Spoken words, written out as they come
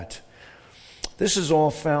This is all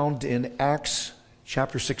found in Acts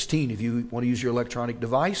chapter 16. If you want to use your electronic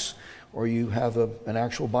device or you have an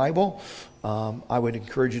actual Bible, I would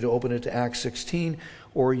encourage you to open it to Acts 16,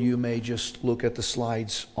 or you may just look at the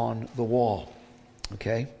slides on the wall.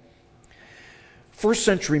 Okay? First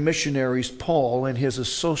century missionaries Paul and his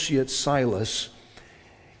associate Silas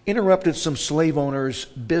interrupted some slave owners'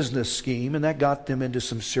 business scheme, and that got them into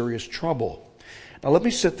some serious trouble. Now let me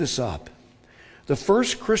set this up. The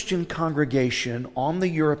first Christian congregation on the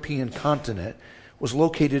European continent was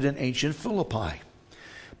located in ancient Philippi.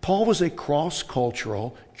 Paul was a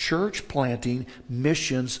cross-cultural, church-planting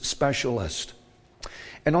missions specialist.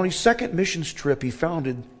 And on his second missions trip, he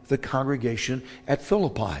founded the congregation at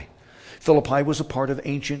Philippi. Philippi was a part of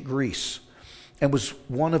ancient Greece and was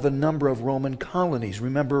one of a number of Roman colonies.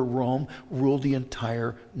 Remember, Rome ruled the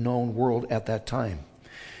entire known world at that time.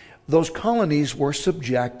 Those colonies were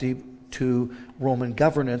subjective to Roman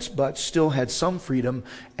governance, but still had some freedom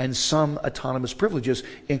and some autonomous privileges,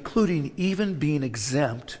 including even being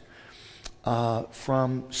exempt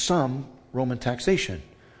from some Roman taxation,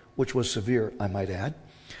 which was severe, I might add.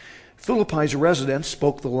 Philippi's residents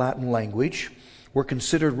spoke the Latin language, were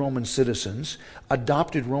considered Roman citizens,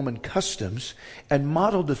 adopted Roman customs, and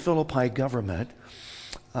modeled the Philippi government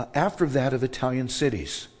after that of Italian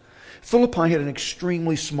cities. Philippi had an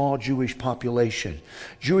extremely small Jewish population.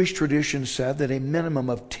 Jewish tradition said that a minimum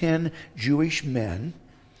of 10 Jewish men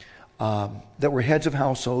that were heads of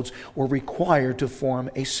households were required to form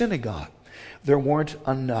a synagogue. There weren't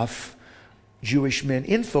enough Jewish men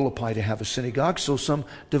in Philippi to have a synagogue, so some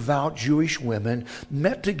devout Jewish women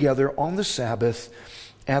met together on the Sabbath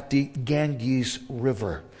at the Ganges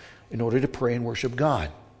River in order to pray and worship God.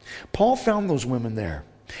 Paul found those women there,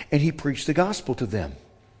 and he preached the gospel to them.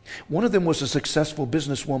 One of them was a successful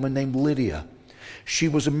businesswoman named Lydia. She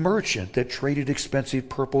was a merchant that traded expensive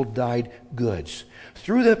purple-dyed goods.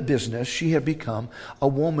 Through that business, she had become a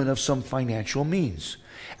woman of some financial means.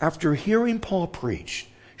 After hearing Paul preach,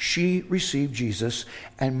 she received Jesus,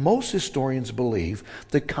 and most historians believe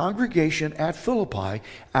the congregation at Philippi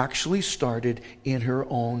actually started in her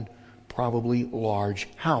own probably large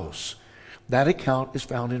house. That account is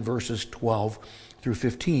found in verses 12 through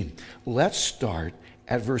 15. Let's start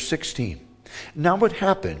at verse 16. Now what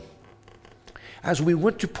happened? As we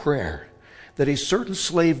went to prayer, that a certain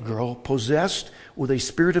slave girl possessed with a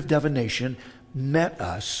spirit of divination met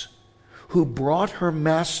us, who brought her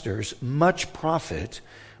masters much profit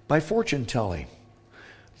by fortune telling.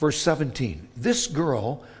 Verse 17. This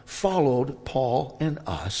girl followed Paul and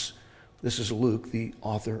us, this is Luke, the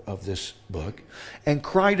author of this book, and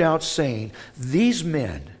cried out, saying, these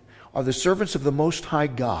men are the servants of the Most High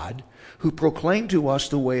God, who proclaim to us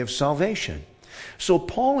the way of salvation. So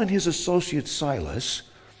Paul and his associate Silas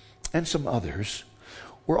and some others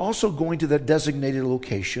were also going to that designated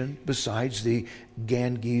location besides the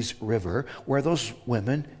Ganges River, where those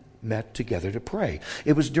women met together to pray.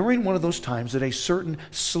 It was during one of those times that a certain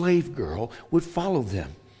slave girl would follow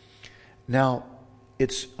them. Now,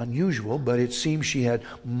 it's unusual, but it seems she had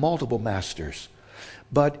multiple masters.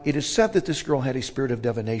 But it is said that this girl had a spirit of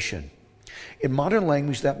divination. In modern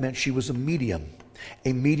language, that meant she was a medium.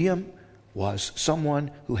 A medium was someone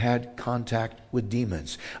who had contact with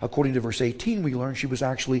demons. According to verse 18, we learn she was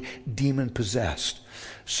actually demon-possessed.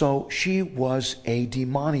 So she was a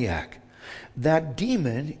demoniac. That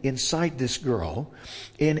demon inside this girl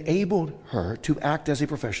enabled her to act as a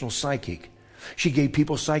professional psychic. She gave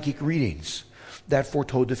people psychic readings that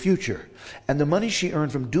foretold the future. And the money she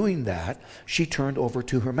earned from doing that, she turned over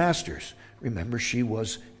to her masters. Remember, she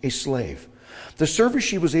was a slave. The service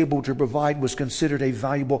she was able to provide was considered a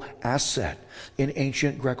valuable asset in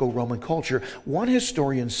ancient Greco-Roman culture. One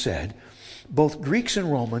historian said, both Greeks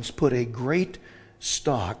and Romans put a great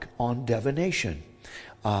stock on divination.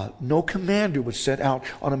 No commander would set out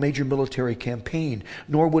on a major military campaign,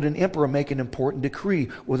 nor would an emperor make an important decree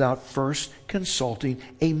without first consulting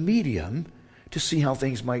a medium to see how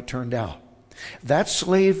things might turn out. That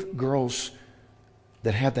slave girl's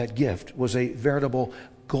that had that gift was a veritable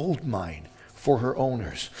gold mine for her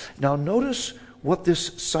owners. Now notice what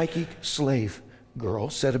this psychic slave girl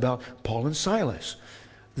said about Paul and Silas.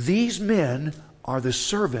 These men are the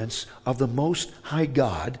servants of the Most High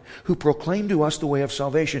God, who proclaim to us the way of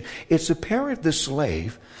salvation. It's apparent the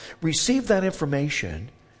slave received that information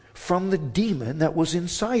from the demon that was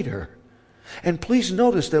inside her. And please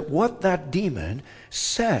notice that what that demon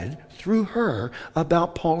said through her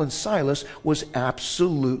about Paul and Silas was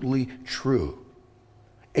absolutely true.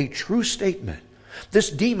 A true statement. This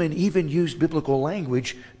demon even used biblical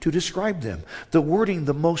language to describe them. The wording,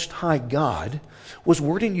 the Most High God, was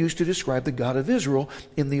wording used to describe the God of Israel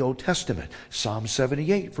in the Old Testament. Psalm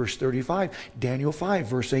 78, verse 35, Daniel 5,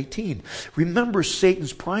 verse 18. Remember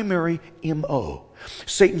Satan's primary MO.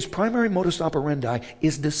 Satan's primary modus operandi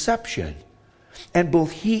is deception. And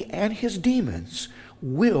both he and his demons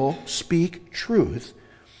will speak truth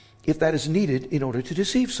if that is needed in order to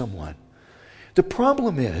deceive someone. The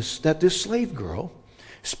problem is that this slave girl,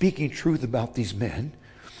 speaking truth about these men,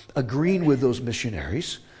 agreeing with those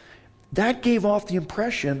missionaries, that gave off the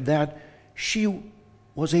impression that she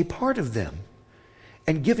was a part of them.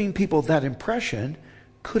 And giving people that impression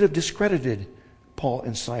could have discredited Paul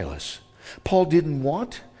and Silas. Paul didn't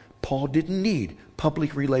need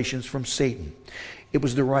public relations from Satan. It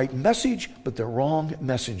was the right message, but the wrong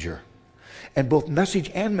messenger. And both message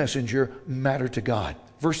and messenger matter to God.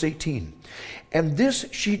 Verse 18, and this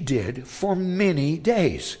she did for many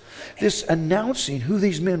days. This announcing who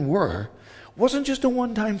these men were wasn't just a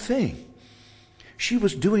one-time thing. She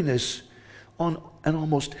was doing this on an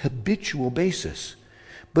almost habitual basis.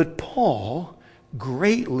 But Paul,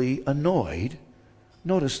 greatly annoyed,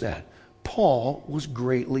 notice that, Paul was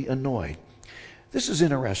greatly annoyed. This is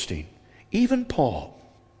interesting. Even Paul,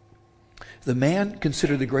 the man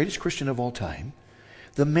considered the greatest Christian of all time,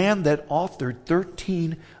 the man that authored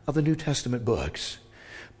 13 of the New Testament books,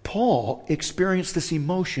 Paul experienced this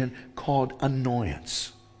emotion called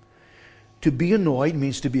annoyance. To be annoyed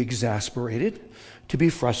means to be exasperated, to be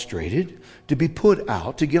frustrated, to be put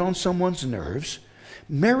out, to get on someone's nerves.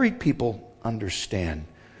 Married people understand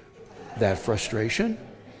that frustration,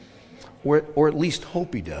 or at least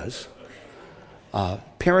hope he does.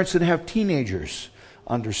 Parents that have teenagers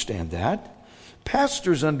understand that.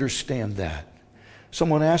 Pastors understand that.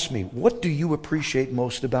 Someone asked me, what do you appreciate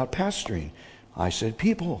most about pastoring? I said,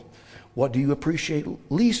 people. What do you appreciate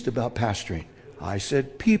least about pastoring? I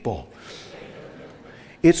said, people.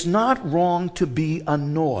 It's not wrong to be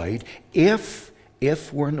annoyed if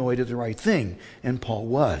we're annoyed at the right thing. And Paul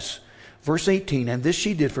was. Verse 18, and this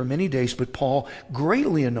she did for many days, but Paul,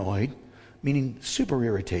 greatly annoyed, meaning super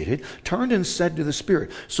irritated, turned and said to the Spirit.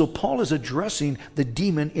 So Paul is addressing the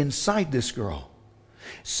demon inside this girl.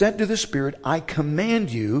 Said to the Spirit, I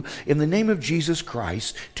command you in the name of Jesus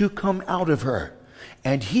Christ to come out of her.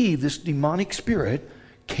 And he, this demonic spirit,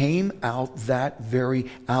 came out that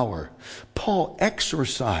very hour. Paul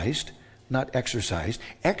exorcised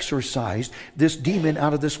this demon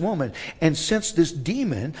out of this woman. And since this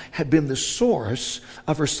demon had been the source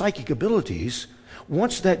of her psychic abilities,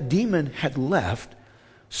 once that demon had left,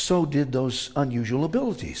 so did those unusual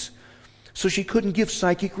abilities. So she couldn't give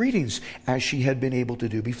psychic readings as she had been able to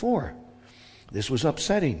do before. This was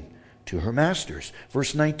upsetting to her masters.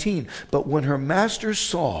 Verse 19, but when her masters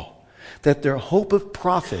saw that their hope of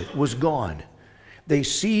profit was gone, they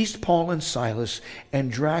seized Paul and Silas and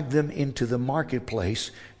dragged them into the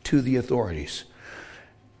marketplace to the authorities.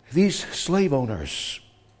 These slave owners,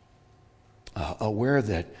 aware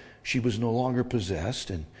that she was no longer possessed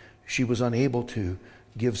and she was unable to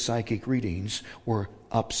give psychic readings, were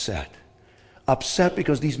upset. Upset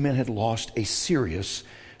because these men had lost a serious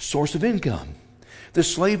source of income. The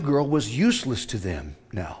slave girl was useless to them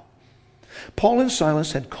now. Paul and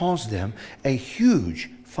Silas had caused them a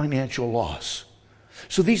huge financial loss.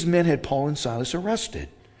 So these men had Paul and Silas arrested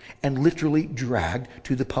and literally dragged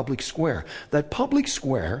to the public square. That public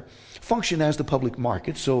square functioned as the public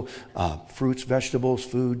market, so fruits, vegetables,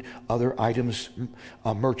 food, other items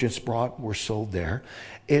merchants brought were sold there.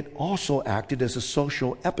 It also acted as a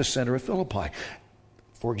social epicenter of Philippi.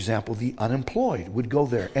 For example, the unemployed would go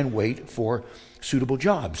there and wait for suitable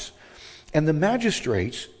jobs. And the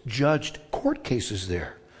magistrates judged court cases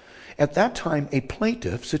there. At that time, a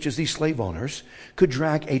plaintiff, such as these slave owners, could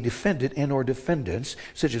drag a defendant and or defendants,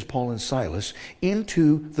 such as Paul and Silas,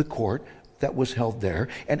 into the court that was held there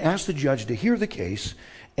and ask the judge to hear the case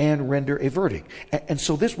and render a verdict. And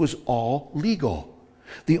so this was all legal.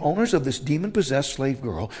 The owners of this demon-possessed slave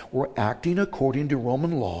girl were acting according to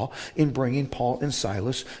Roman law in bringing Paul and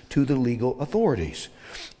Silas to the legal authorities.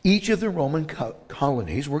 Each of the Roman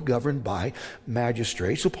colonies were governed by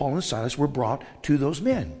magistrates, so Paul and Silas were brought to those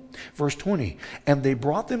men. Verse 20, and they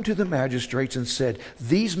brought them to the magistrates and said,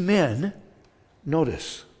 these men,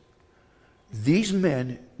 notice, these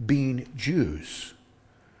men being Jews,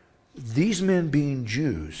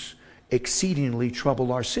 exceedingly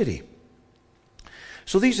trouble our city.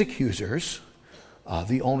 So these accusers,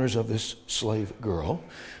 the owners of this slave girl,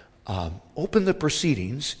 opened the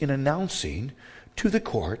proceedings in announcing to the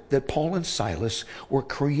court that Paul and Silas were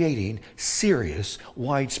creating serious,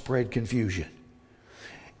 widespread confusion.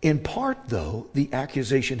 In part, though, the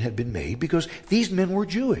accusation had been made because these men were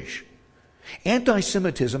Jewish.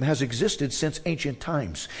 Anti-Semitism has existed since ancient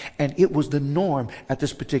times, and it was the norm at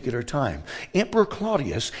this particular time. Emperor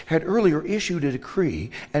Claudius had earlier issued a decree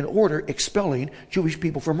and order expelling Jewish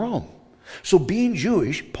people from Rome. So being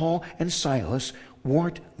Jewish, Paul and Silas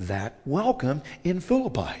weren't that welcome in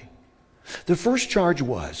Philippi. The first charge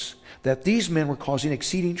was that these men were causing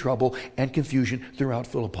exceeding trouble and confusion throughout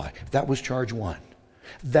Philippi. That was charge one.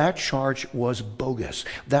 That charge was bogus.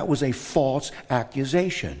 That was a false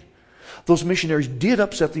accusation. Those missionaries did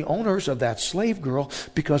upset the owners of that slave girl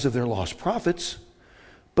because of their lost profits,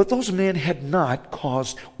 but those men had not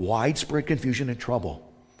caused widespread confusion and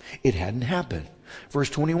trouble. It hadn't happened. Verse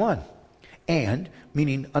 21, and,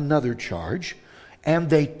 meaning another charge, and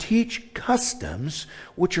they teach customs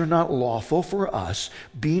which are not lawful for us,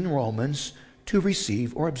 being Romans, to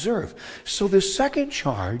receive or observe. So the second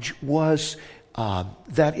charge was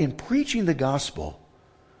that in preaching the gospel,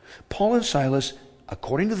 Paul and Silas,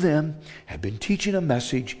 according to them, had been teaching a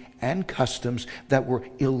message and customs that were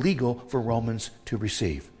illegal for Romans to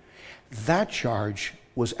receive. That charge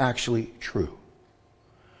was actually true.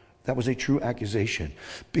 That was a true accusation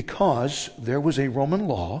because there was a Roman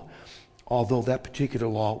law. Although that particular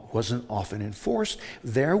law wasn't often enforced,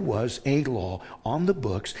 there was a law on the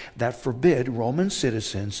books that forbid Roman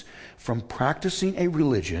citizens from practicing a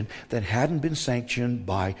religion that hadn't been sanctioned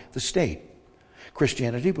by the state.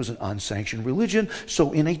 Christianity was an unsanctioned religion,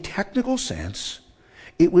 so in a technical sense,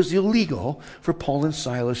 it was illegal for Paul and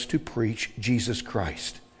Silas to preach Jesus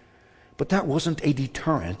Christ. But that wasn't a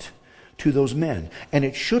deterrent to those men, and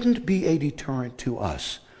it shouldn't be a deterrent to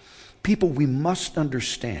us. People, we must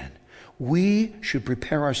understand, we should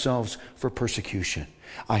prepare ourselves for persecution.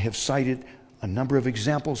 I have cited a number of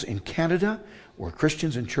examples in Canada where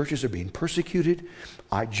Christians and churches are being persecuted.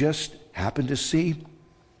 I just happened to see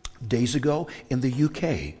days ago in the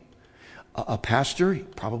UK, a pastor,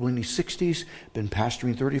 probably in his 60s, been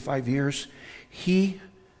pastoring 35 years. He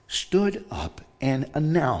stood up and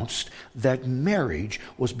announced that marriage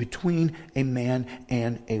was between a man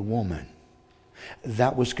and a woman.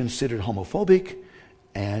 That was considered homophobic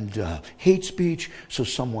and hate speech, so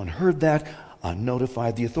someone heard that,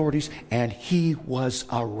 notified the authorities, and he was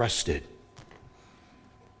arrested.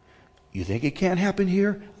 You think it can't happen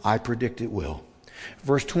here? I predict it will.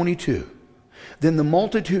 Verse 22, then the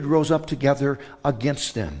multitude rose up together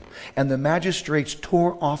against them, and the magistrates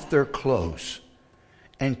tore off their clothes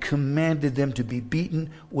and commanded them to be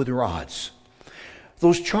beaten with rods.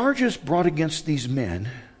 Those charges brought against these men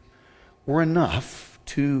were enough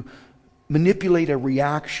to manipulate a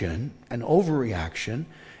reaction, an overreaction,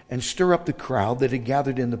 and stir up the crowd that had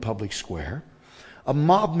gathered in the public square. A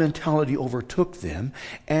mob mentality overtook them,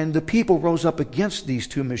 and the people rose up against these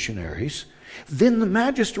two missionaries. Then the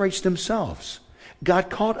magistrates themselves got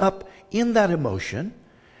caught up in that emotion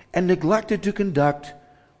and neglected to conduct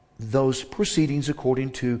those proceedings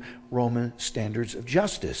according to Roman standards of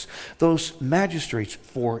justice. Those magistrates,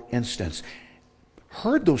 for instance,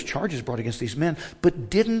 heard those charges brought against these men, but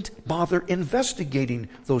didn't bother investigating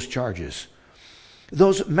those charges.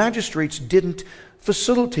 Those magistrates didn't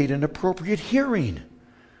facilitate an appropriate hearing.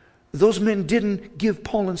 Those men didn't give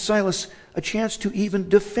Paul and Silas a chance to even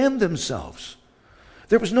defend themselves.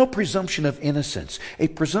 There was no presumption of innocence. A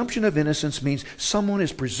presumption of innocence means someone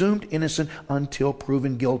is presumed innocent until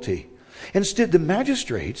proven guilty. Instead, the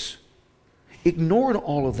magistrates ignored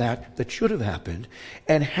all of that should have happened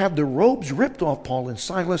and had the robes ripped off Paul and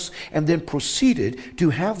Silas and then proceeded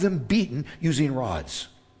to have them beaten using rods.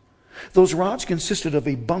 Those rods consisted of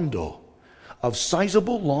a bundle of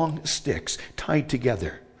sizable long sticks tied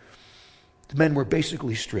together. The men were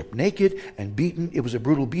basically stripped naked and beaten. It was a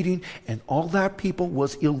brutal beating, and all that, people,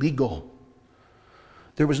 was illegal.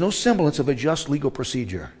 There was no semblance of a just legal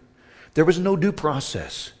procedure. There was no due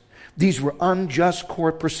process. These were unjust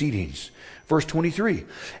court proceedings. Verse 23,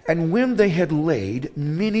 and when they had laid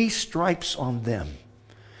many stripes on them,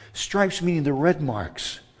 stripes meaning the red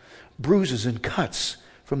marks, bruises and cuts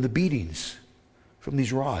from the beatings, from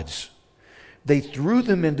these rods, they threw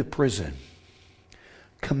them into prison,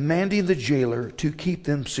 commanding the jailer to keep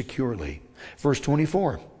them securely. Verse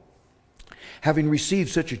 24, having received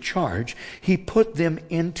such a charge, he put them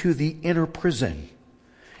into the inner prison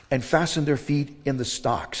and fastened their feet in the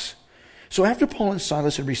stocks. So after Paul and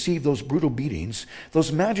Silas had received those brutal beatings,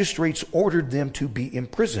 those magistrates ordered them to be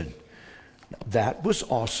imprisoned. That was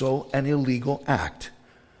also an illegal act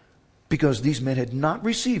because these men had not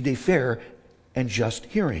received a fair and just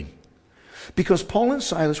hearing. Because Paul and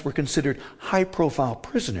Silas were considered high-profile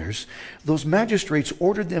prisoners, those magistrates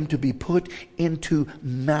ordered them to be put into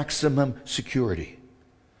maximum security.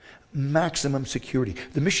 maximum security.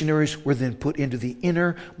 The missionaries were then put into the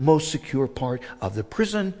inner, most secure part of the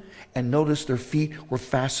prison, and notice their feet were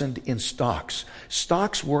fastened in stocks.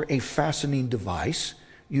 Stocks were a fastening device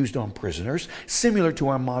used on prisoners, similar to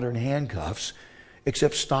our modern handcuffs,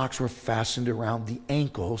 except stocks were fastened around the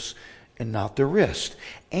ankles and not the wrist.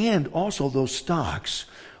 And also those stocks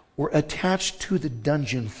were attached to the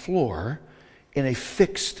dungeon floor in a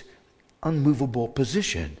fixed, unmovable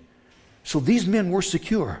position. So these men were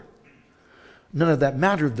secure. None of that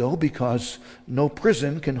mattered, though, because no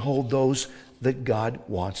prison can hold those that God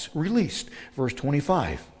wants released. Verse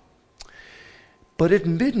 25. But at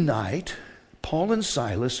midnight, Paul and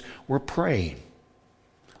Silas were praying,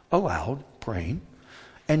 aloud, praying,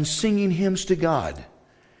 and singing hymns to God,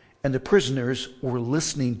 and the prisoners were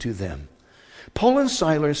listening to them. Paul and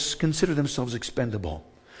Silas considered themselves expendable.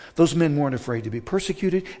 Those men weren't afraid to be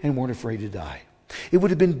persecuted and weren't afraid to die. It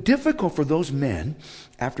would have been difficult for those men,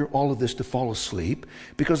 after all of this, to fall asleep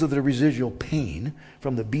because of the residual pain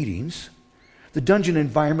from the beatings. The dungeon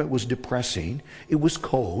environment was depressing. It was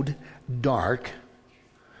cold, dark,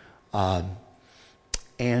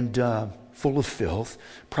 and full of filth,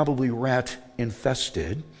 probably rat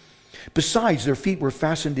infested. Besides, their feet were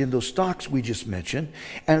fastened in those stocks we just mentioned,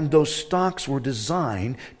 and those stocks were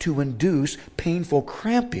designed to induce painful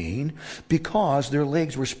cramping because their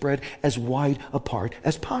legs were spread as wide apart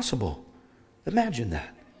as possible. Imagine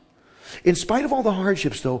that. In spite of all the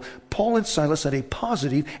hardships, though, Paul and Silas had a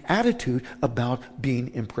positive attitude about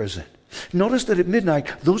being in prison. Notice that at midnight,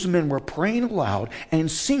 those men were praying aloud and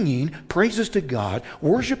singing praises to God,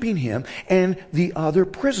 worshiping Him, and the other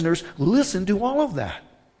prisoners listened to all of that.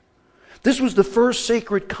 This was the first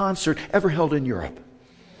sacred concert ever held in Europe.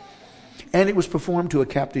 And it was performed to a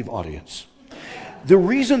captive audience. The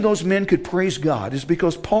reason those men could praise God is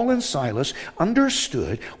because Paul and Silas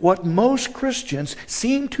understood what most Christians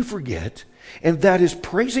seem to forget, and that is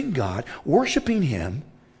praising God, worshiping Him,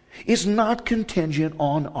 is not contingent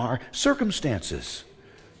on our circumstances.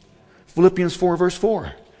 Philippians 4 verse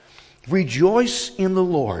 4. Rejoice in the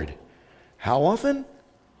Lord. How often?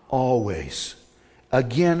 Always.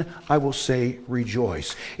 Again, I will say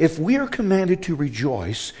rejoice. If we are commanded to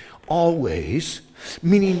rejoice always,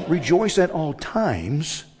 meaning rejoice at all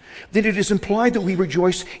times, then it is implied that we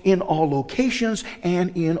rejoice in all locations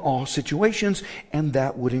and in all situations, and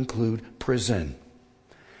that would include prison.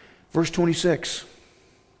 Verse 26.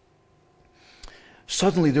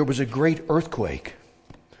 Suddenly there was a great earthquake,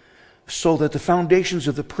 so that the foundations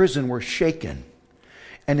of the prison were shaken.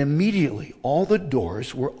 And immediately all the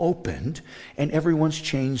doors were opened and everyone's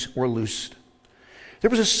chains were loosed.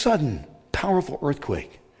 There was a sudden, powerful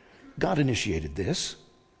earthquake. God initiated this.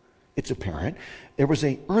 It's apparent. There was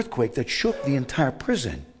an earthquake that shook the entire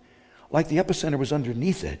prison, like the epicenter was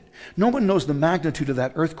underneath it. No one knows the magnitude of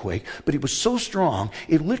that earthquake, but it was so strong,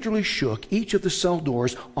 it literally shook each of the cell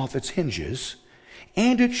doors off its hinges,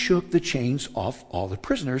 and it shook the chains off all the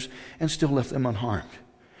prisoners and still left them unharmed.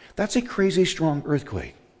 That's a crazy strong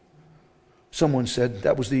earthquake. Someone said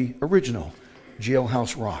that was the original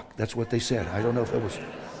jailhouse rock. That's what they said. I don't know if it was.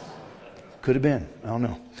 Could have been. I don't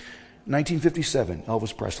know. 1957,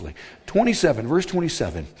 Elvis Presley. 27, verse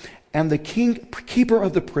 27. And the keeper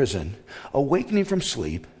of the prison, awakening from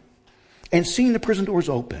sleep, and seeing the prison doors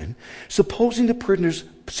open, supposing the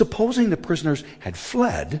prisoners had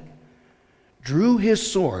fled, drew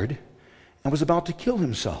his sword and was about to kill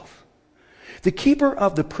himself. The keeper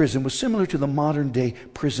of the prison was similar to the modern-day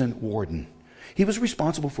prison warden. He was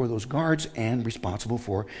responsible for those guards and responsible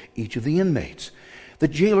for each of the inmates. The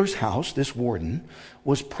jailer's house, this warden,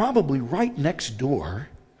 was probably right next door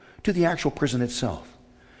to the actual prison itself.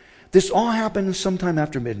 This all happened sometime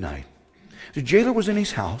after midnight. The jailer was in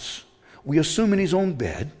his house, we assume in his own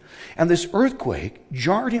bed, and this earthquake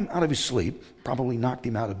jarred him out of his sleep, probably knocked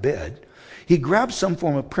him out of bed. He grabbed some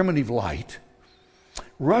form of primitive light,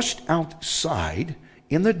 rushed outside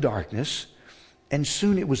in the darkness, and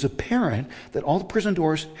soon it was apparent that all the prison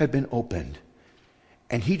doors had been opened.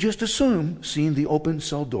 And he just assumed, seeing the open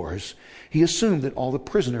cell doors, he assumed that all the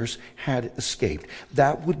prisoners had escaped.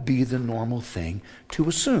 That would be the normal thing to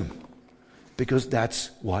assume, because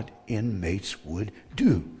that's what inmates would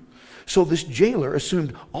do. So this jailer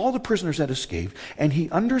assumed all the prisoners had escaped, and he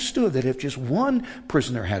understood that if just one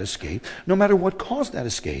prisoner had escaped, no matter what caused that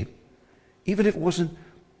escape, even if it wasn't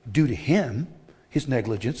due to him, his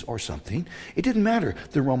negligence or something, it didn't matter.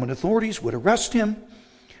 The Roman authorities would arrest him,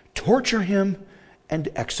 torture him, and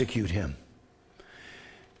execute him.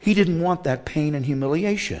 He didn't want that pain and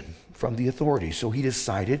humiliation from the authorities, so he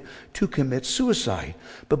decided to commit suicide.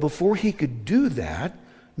 But before he could do that,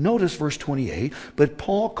 Notice verse 28, but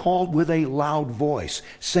Paul called with a loud voice,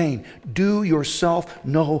 saying, do yourself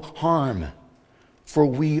no harm, for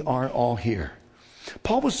we are all here.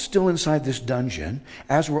 Paul was still inside this dungeon,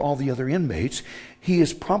 as were all the other inmates. He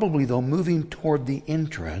is probably, though, moving toward the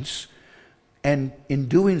entrance. And in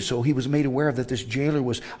doing so, he was made aware that this jailer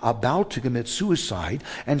was about to commit suicide.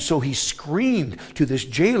 And so he screamed to this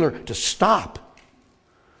jailer to stop.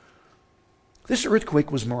 This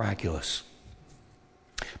earthquake was miraculous.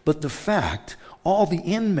 But the fact all the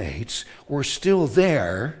inmates were still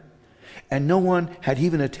there and no one had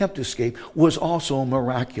even attempted to escape was also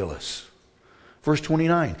miraculous. Verse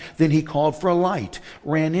 29, then he called for a light,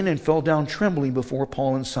 ran in and fell down trembling before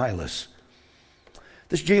Paul and Silas.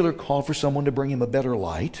 This jailer called for someone to bring him a better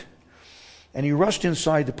light, and he rushed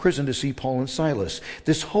inside the prison to see Paul and Silas.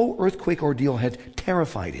 This whole earthquake ordeal had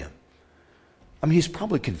terrified him. He's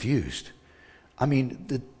probably confused.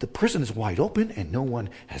 The prison is wide open and no one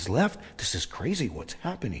has left. This is crazy what's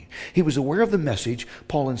happening. He was aware of the message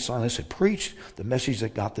Paul and Silas had preached, the message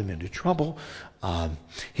that got them into trouble.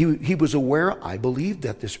 He was aware, I believe,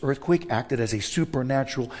 that this earthquake acted as a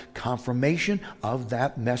supernatural confirmation of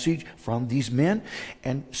that message from these men.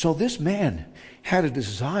 And so this man had a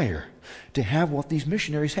desire to have what these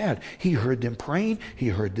missionaries had. He heard them praying. He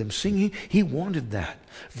heard them singing. He wanted that.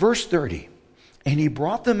 Verse 30, and he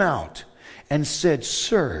brought them out and said,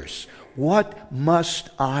 sirs, what must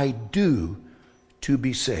I do to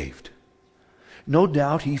be saved? No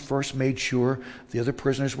doubt he first made sure the other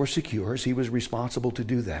prisoners were secure, as he was responsible to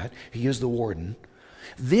do that. He is the warden.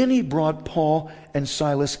 Then he brought Paul and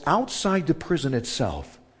Silas outside the prison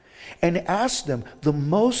itself and asked them the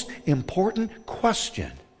most important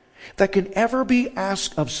question that can ever be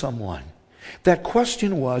asked of someone. That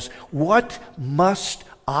question was, what must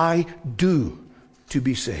I do to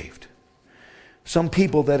be saved? Some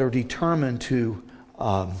people that are determined to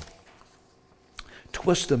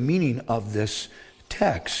twist the meaning of this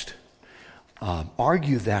text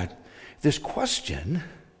argue that this question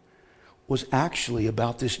was actually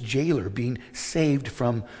about this jailer being saved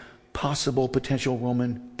from possible potential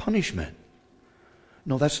Roman punishment.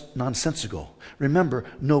 No, that's nonsensical. Remember,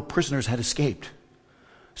 no prisoners had escaped.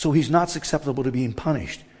 So he's not susceptible to being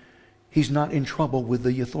punished. He's not in trouble with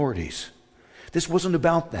the authorities. This wasn't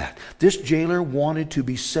about that. This jailer wanted to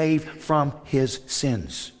be saved from his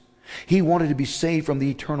sins. He wanted to be saved from the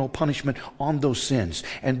eternal punishment on those sins.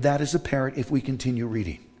 And that is apparent if we continue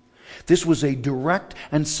reading. This was a direct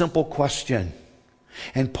and simple question.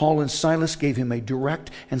 And Paul and Silas gave him a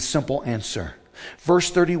direct and simple answer. Verse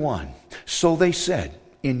 31, so they said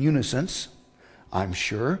in unison, I'm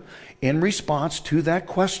sure, in response to that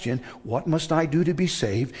question, what must I do to be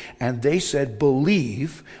saved? And they said,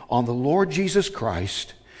 believe on the Lord Jesus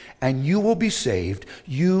Christ, and you will be saved,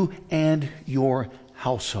 you and your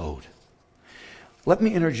household. Let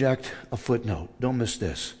me interject a footnote. Don't miss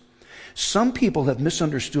this. Some people have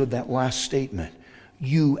misunderstood that last statement,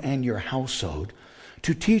 you and your household,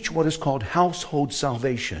 to teach what is called household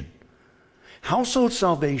salvation. Household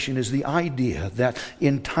salvation is the idea that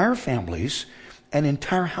entire families and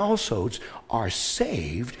entire households are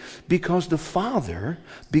saved because the father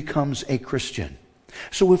becomes a Christian.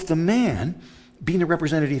 So if the man, being the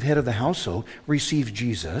representative head of the household, receives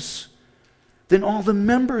Jesus, then all the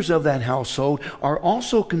members of that household are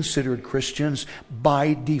also considered Christians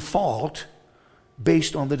by default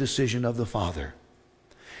based on the decision of the father.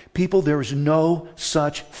 People, there is no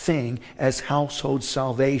such thing as household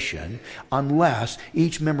salvation unless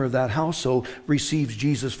each member of that household receives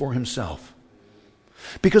Jesus for himself.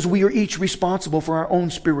 Because we are each responsible for our own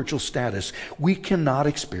spiritual status. We cannot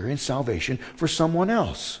experience salvation for someone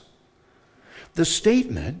else. The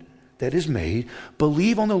statement that is made,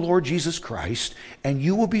 believe on the Lord Jesus Christ and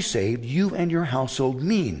you will be saved, you and your household,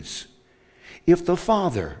 means if the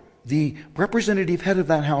father, the representative head of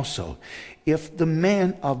that household, if the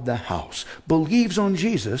man of the house believes on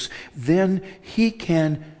Jesus, then he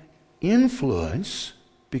can influence,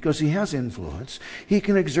 because he has influence, he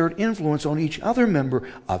can exert influence on each other member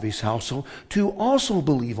of his household to also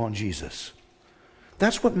believe on Jesus.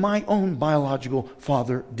 That's what my own biological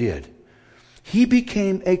father did. He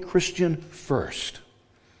became a Christian first.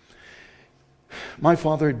 My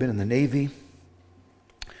father had been in the Navy,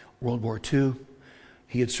 World War II.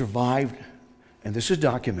 He had survived, and this is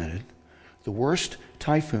documented, the worst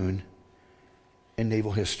typhoon in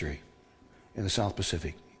naval history in the South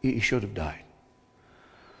Pacific. He should have died.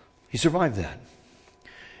 He survived that.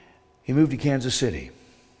 He moved to Kansas City.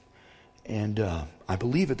 And I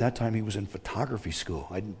believe at that time he was in photography school.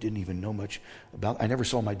 I didn't even know much about. I never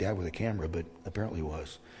saw my dad with a camera, but apparently he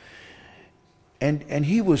was. And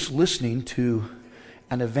he was listening to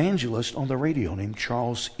an evangelist on the radio named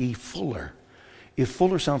Charles E. Fuller. If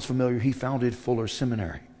Fuller sounds familiar, he founded Fuller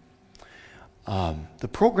Seminary. The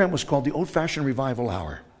program was called the Old-Fashioned Revival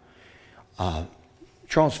Hour.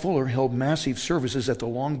 Charles Fuller held massive services at the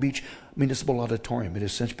Long Beach Municipal Auditorium. It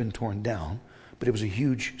has since been torn down, but it was a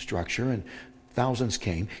huge structure and thousands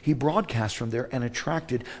came. He broadcast from there and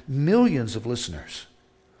attracted millions of listeners.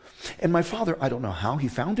 And my father, I don't know how he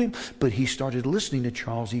found him, but he started listening to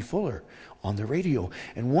Charles E. Fuller on the radio.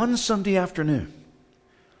 And one Sunday afternoon,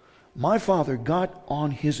 my father got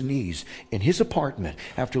on his knees in his apartment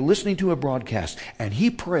after listening to a broadcast, and he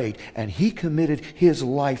prayed and he committed his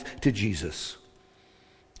life to Jesus.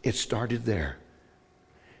 It started there.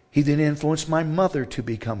 He then influenced my mother to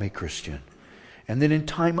become a Christian. And then in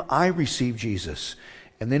time, I received Jesus.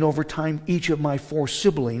 And then over time, each of my 4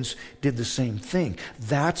 siblings did the same thing.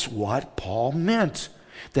 That's what Paul meant.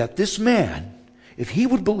 That this man, if he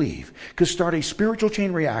would believe, could start a spiritual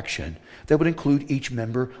chain reaction that would include each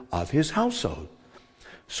member of his household.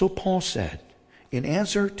 So Paul said, in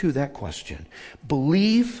answer to that question,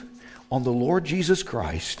 believe on the Lord Jesus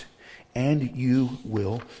Christ and you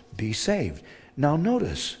will be saved. Now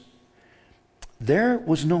notice, there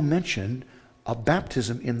was no mention of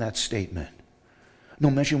baptism in that statement. No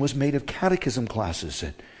mention was made of catechism classes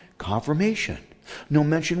and confirmation. No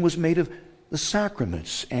mention was made of the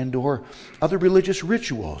sacraments and or other religious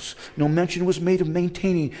rituals. No mention was made of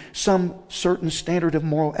maintaining some certain standard of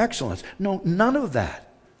moral excellence. No, none of that.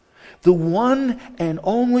 The one and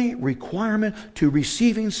only requirement to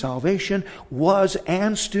receiving salvation was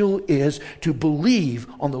and still is to believe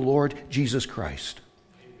on the Lord Jesus Christ.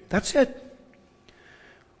 That's it.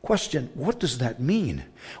 Question, what does that mean?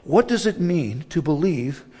 What does it mean to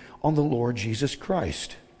believe on the Lord Jesus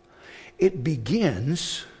Christ? It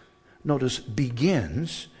begins, notice,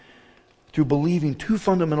 begins through believing 2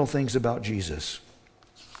 fundamental things about Jesus.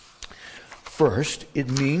 First, it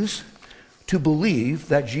means to believe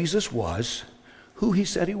that Jesus was who he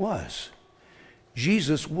said he was.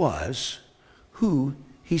 Jesus was who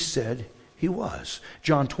he said he was.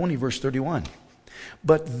 John 20, verse 31.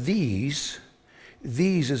 But these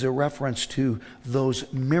is a reference to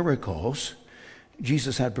those miracles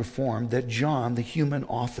Jesus had performed that John, the human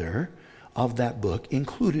author of that book,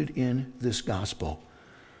 included in this gospel.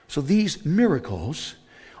 So these miracles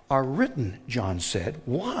are written, John said.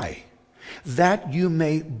 Why? That you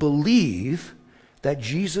may believe that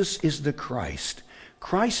Jesus is the Christ.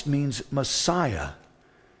 Christ means Messiah.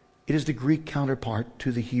 It is the Greek counterpart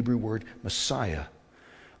to the Hebrew word Messiah.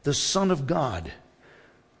 The Son of God.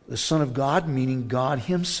 The Son of God meaning God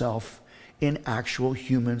himself in actual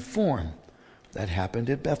human form. That happened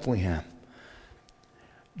at Bethlehem.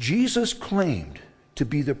 Jesus claimed to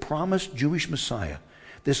be the promised Jewish Messiah,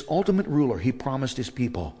 this ultimate ruler he promised his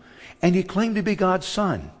people. And he claimed to be God's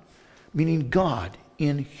Son, meaning God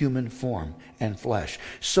in human form and flesh.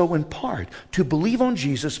 So in part, to believe on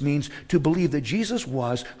Jesus means to believe that Jesus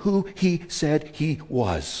was who he said he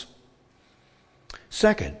was.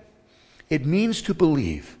 Second, it means to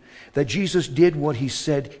believe that Jesus did what he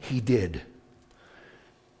said he did.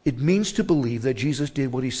 It means to believe that Jesus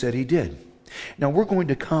did what he said he did. Now we're going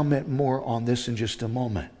to comment more on this in just a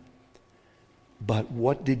moment. But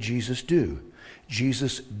what did Jesus do?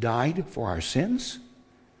 Jesus died for our sins.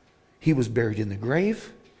 He was buried in the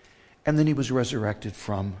grave. And then he was resurrected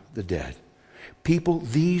from the dead. People,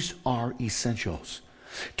 these are essentials.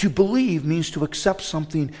 To believe means to accept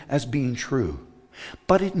something as being true.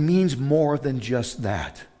 But it means more than just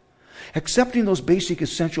that. Accepting those basic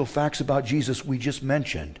essential facts about Jesus we just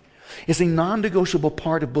mentioned is a non-negotiable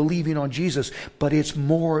part of believing on Jesus, but it's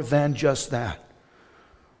more than just that.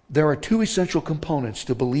 There are 2 essential components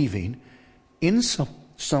to believing in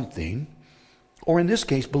something, or in this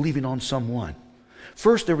case, believing on someone.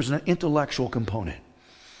 First, there was an intellectual component.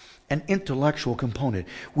 An intellectual component.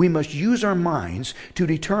 We must use our minds to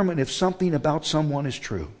determine if something about someone is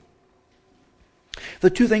true. The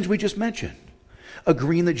 2 things we just mentioned.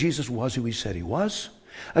 Agreeing that Jesus was who he said he was.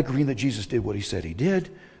 Agreeing that Jesus did what he said he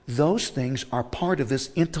did. Those things are part of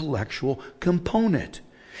this intellectual component.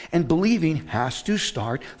 And believing has to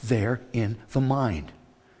start there in the mind.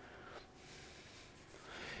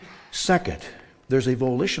 Second, there's a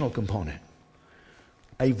volitional component.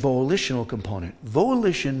 A volitional component.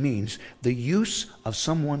 Volition means the use of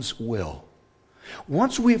someone's will.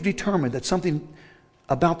 Once we have determined that something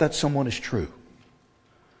about that someone is true,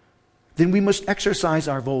 then we must exercise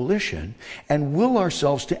our volition and will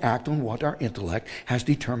ourselves to act on what our intellect has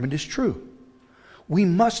determined is true. We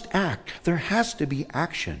must act. There has to be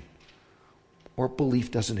action, or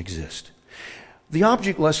belief doesn't exist. The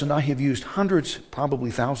object lesson I have used hundreds,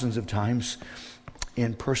 probably thousands of times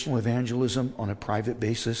in personal evangelism on a private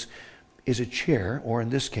basis is a chair, or in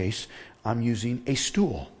this case, I'm using a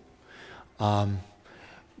stool.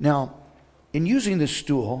 Now, in using this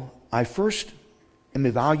stool, I first am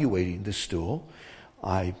evaluating this stool.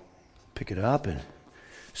 I pick it up and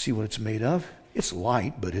see what it's made of. It's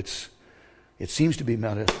light, but it seems to be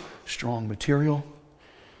made of strong material.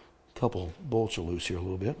 A couple bolts are loose here a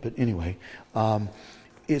little bit, but anyway,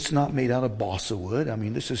 it's not made out of balsa wood. I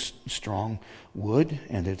mean, this is strong wood,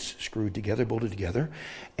 and it's screwed together, bolted together,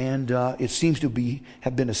 and it seems to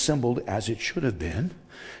have been assembled as it should have been.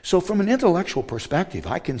 So from an intellectual perspective,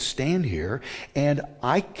 I can stand here and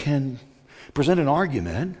I can present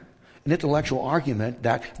an intellectual argument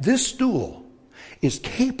that this stool is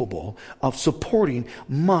capable of supporting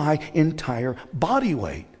my entire body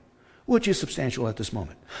weight, which is substantial at this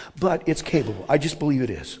moment. But it's capable. I just believe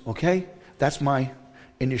it is, okay? That's my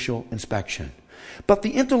initial inspection. But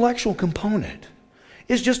the intellectual component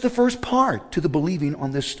is just the first part to the believing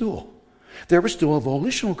on this stool. There is still a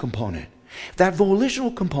volitional component. That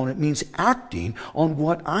volitional component means acting on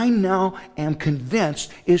what I now am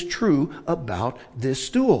convinced is true about this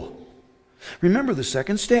stool. Remember the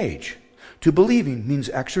second stage. To believing means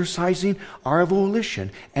exercising our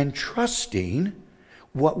volition and trusting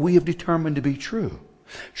what we have determined to be true.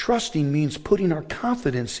 Trusting means putting our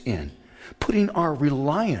confidence in, putting our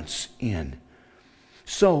reliance in.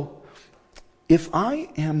 So, if I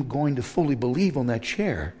am going to fully believe on that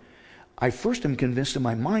chair, I first am convinced in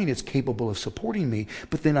my mind it's capable of supporting me,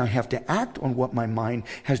 but then I have to act on what my mind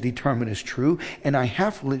has determined is true, and I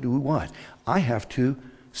have to do what? I have to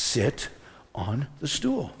sit on the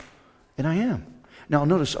stool. And I am. Now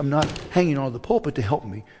notice, I'm not hanging on the pulpit to help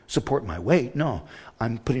me support my weight. No,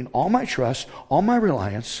 I'm putting all my trust, all my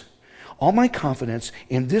reliance, all my confidence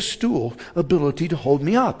in this stool's ability to hold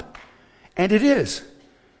me up. And it is.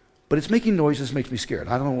 But it's making noises, makes me scared.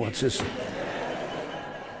 I don't know what's this.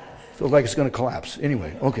 Feels like it's going to collapse.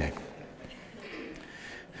 Anyway, okay.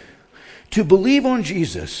 To believe on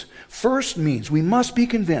Jesus first means we must be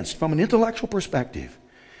convinced from an intellectual perspective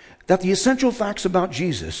that the essential facts about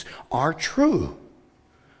Jesus are true.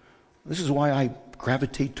 This is why I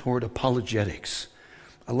gravitate toward apologetics.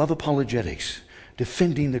 I love apologetics,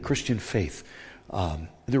 defending the Christian faith,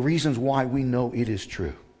 the reasons why we know it is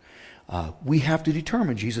true. We have to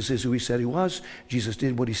determine Jesus is who he said he was. Jesus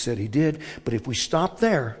did what he said he did. But if we stop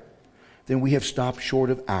there, then we have stopped short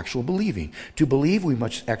of actual believing. To believe, we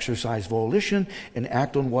must exercise volition and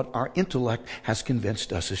act on what our intellect has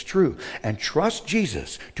convinced us is true. And trust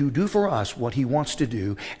Jesus to do for us what he wants to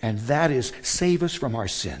do, and that is save us from our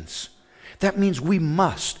sins. That means we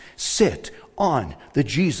must sit on the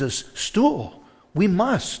Jesus stool. We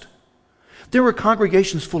must. There are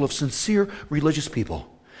congregations full of sincere religious people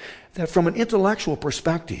that from an intellectual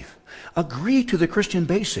perspective agree to the Christian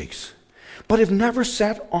basics, but have never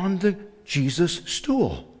sat on the Jesus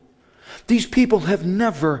stool. These people have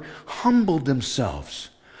never humbled themselves,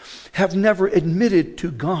 have never admitted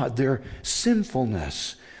to God their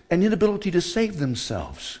sinfulness and inability to save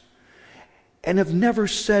themselves, and have never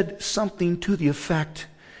said something to the effect,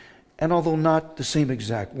 and although not the same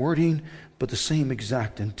exact wording, but the same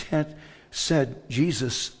exact intent, said,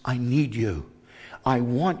 Jesus, I need you. I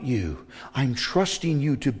want you. I'm trusting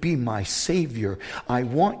you to be my Savior. I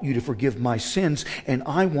want you to forgive my sins, and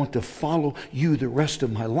I want to follow you the rest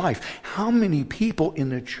of my life. How many people in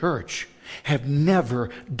the church have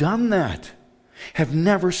never done that? Have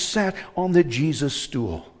never sat on the Jesus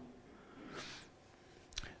stool?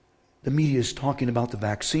 The media is talking about the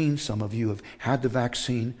vaccine. Some of you have had the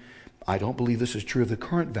vaccine. I don't believe this is true of the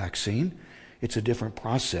current vaccine. It's a different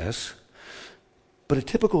process. But a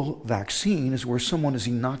typical vaccine is where someone is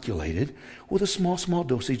inoculated with a small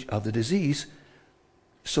dosage of the disease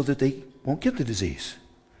so that they won't get the disease.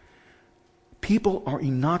 People are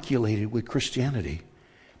inoculated with Christianity,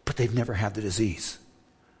 but they've never had the disease.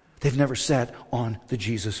 They've never sat on the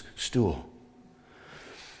Jesus stool.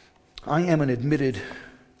 I am an admitted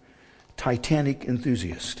Titanic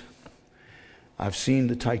enthusiast. I've seen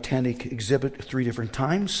the Titanic exhibit 3 different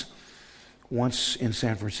times, once in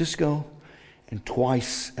San Francisco, and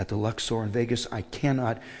twice at the Luxor in Vegas. I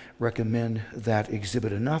cannot recommend that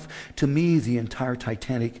exhibit enough. To me, the entire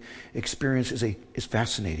Titanic experience is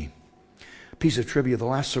fascinating. Piece of trivia, the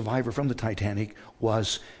last survivor from the Titanic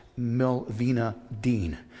was Melvina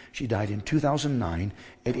Dean. She died in 2009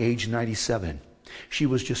 at age 97. She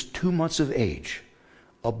was just 2 months of age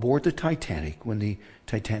aboard the Titanic when the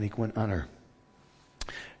Titanic went under.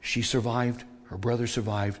 She survived, her brother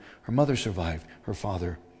survived, her mother survived, her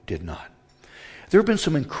father did not. There have been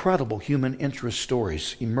some incredible human interest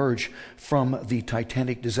stories emerge from the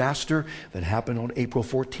Titanic disaster that happened on April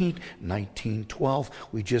 14th, 1912.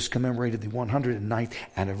 We just commemorated the 109th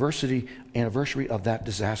anniversary of that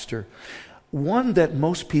disaster. One that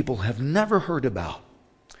most people have never heard about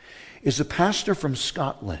is a pastor from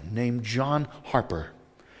Scotland named John Harper.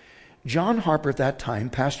 John Harper at that time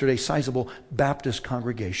pastored a sizable Baptist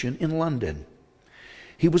congregation in London.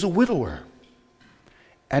 He was a widower.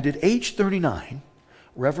 And at age 39,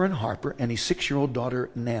 Reverend Harper and his 6-year-old daughter,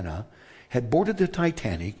 Nana, had boarded the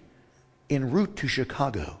Titanic en route to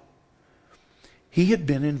Chicago. He had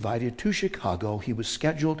been invited to Chicago. He was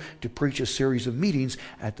scheduled to preach a series of meetings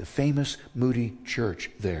at the famous Moody Church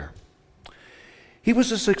there. He was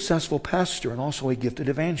a successful pastor and also a gifted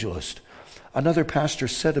evangelist. Another pastor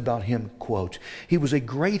said about him, quote, "He was a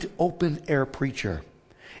great open-air preacher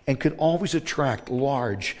and could always attract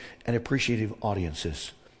large and appreciative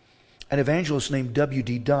audiences." An evangelist named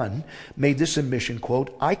W.D. Dunn made this admission,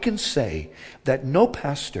 quote, "I can say that no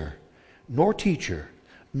pastor, nor teacher,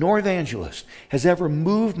 nor evangelist has ever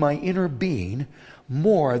moved my inner being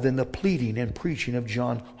more than the pleading and preaching of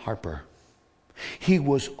John Harper. He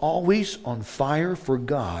was always on fire for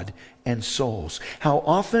God and souls. How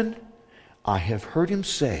often I have heard him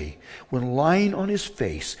say, when lying on his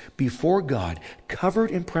face before God,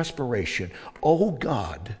 covered in perspiration, oh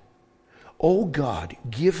God,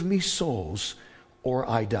 give me souls or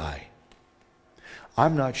I die."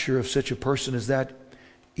 I'm not sure if such a person as that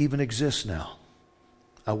even exists now.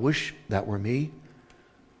 I wish that were me,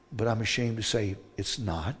 but I'm ashamed to say it's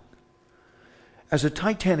not. As the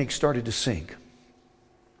Titanic started to sink,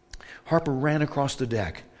 Harper ran across the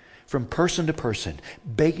deck from person to person,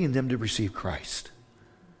 begging them to receive Christ.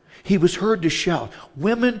 He was heard to shout,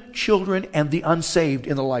 "Women, children, and the unsaved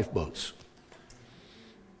in the lifeboats."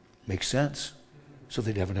 Makes sense. So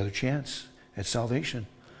they'd have another chance at salvation.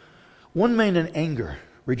 One man in anger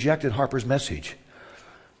rejected Harper's message.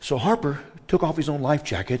 So Harper took off his own life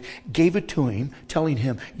jacket, gave it to him, telling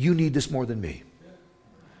him, "You need this more than me."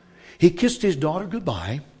 He kissed his daughter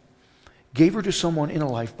goodbye, gave her to someone in a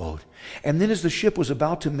lifeboat, and then as the ship was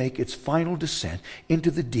about to make its final descent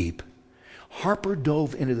into the deep, Harper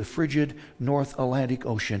dove into the frigid North Atlantic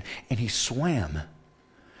Ocean and he swam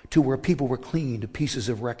to where people were clinging to pieces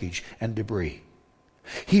of wreckage and debris.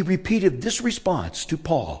 He repeated this response to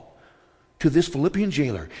Paul, to this Philippian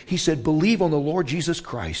jailer. He said, "Believe on the Lord Jesus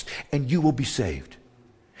Christ and you will be saved."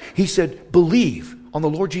 He said, "Believe on the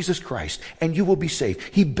Lord Jesus Christ and you will be saved."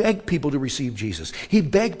 He begged people to receive Jesus. He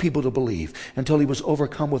begged people to believe until he was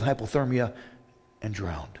overcome with hypothermia and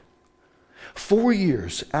drowned. 4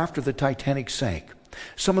 years after the Titanic sank,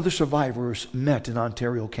 some of the survivors met in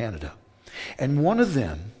Ontario, Canada. And one of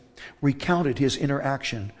them recounted his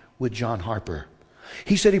interaction with John Harper.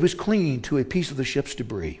 He said he was clinging to a piece of the ship's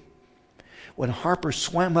debris when Harper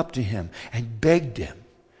swam up to him and begged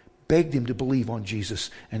him to believe on Jesus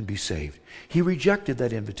and be saved. He rejected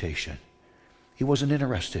that invitation. He wasn't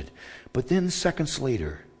interested. But then seconds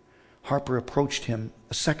later, Harper approached him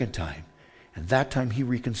a second time, and that time he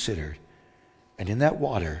reconsidered. And in that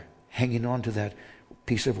water, hanging on to that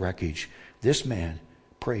piece of wreckage, this man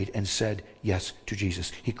prayed and said yes to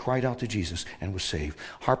Jesus. He cried out to Jesus and was saved.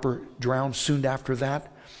 Harper drowned soon after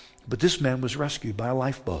that, but this man was rescued by a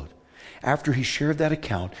lifeboat. After he shared that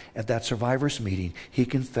account at that survivors meeting, he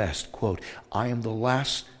confessed, quote, "I am the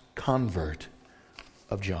last convert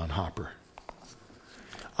of John Harper."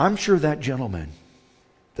 I'm sure that gentleman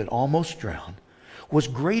that almost drowned was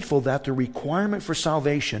grateful that the requirement for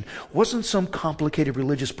salvation wasn't some complicated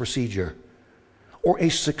religious procedure or a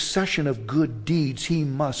succession of good deeds he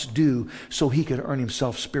must do so he could earn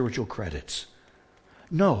himself spiritual credits.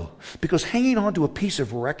 No, because hanging on to a piece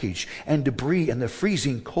of wreckage and debris in the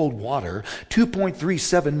freezing cold water,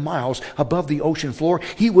 2.37 miles above the ocean floor,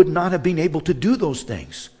 he would not have been able to do those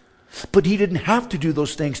things. But he didn't have to do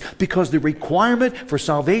those things because the requirement for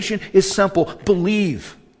salvation is simple.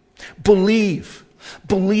 Believe. Believe.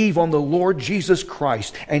 Believe on the Lord Jesus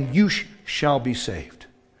Christ and you shall be saved.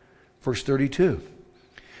 Verse 32.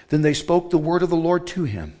 Then they spoke the word of the Lord to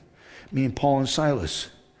him, meaning Paul and Silas,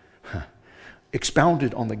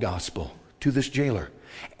 expounded on the gospel to this jailer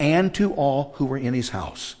and to all who were in his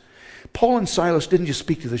house. Paul and Silas didn't just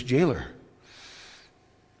speak to this jailer,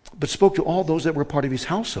 but spoke to all those that were part of his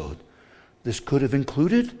household. This could have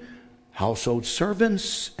included household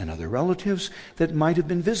servants and other relatives that might have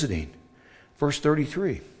been visiting. Verse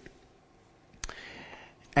 33.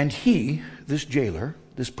 And he, this jailer,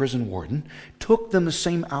 this prison warden, took them the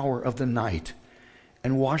same hour of the night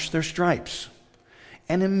and washed their stripes.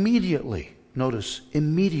 And immediately, notice,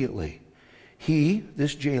 immediately, He,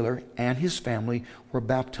 this jailer, and his family were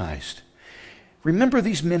baptized. Remember,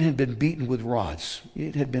 these men had been beaten with rods.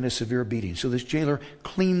 It had been a severe beating. So this jailer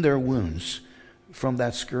cleaned their wounds from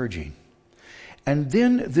that scourging. And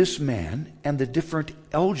then this man and the different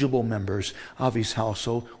eligible members of his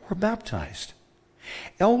household were baptized.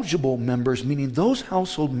 Eligible members, meaning those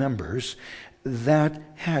household members that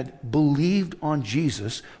had believed on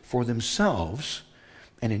Jesus for themselves,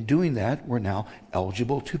 and in doing that were now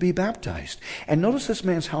eligible to be baptized. And notice this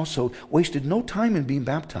man's household wasted no time in being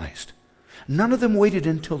baptized. None of them waited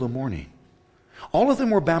until the morning. All of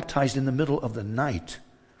them were baptized in the middle of the night.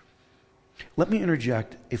 Let me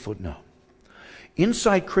interject a footnote.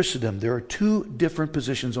 Inside Christendom, there are two different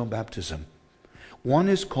positions on baptism. One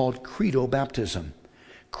is called credo baptism.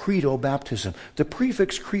 Credo baptism. The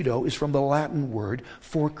prefix credo is from the Latin word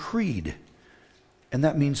for creed. And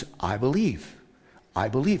that means I believe. I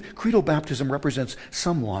believe. Credo baptism represents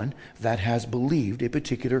someone that has believed a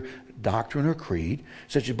particular doctrine or creed,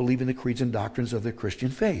 such as believing the creeds and doctrines of the Christian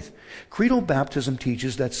faith. Credo baptism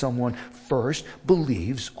teaches that someone first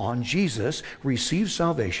believes on Jesus, receives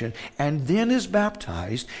salvation, and then is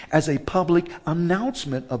baptized as a public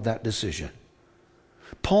announcement of that decision.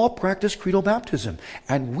 Paul practiced credo baptism,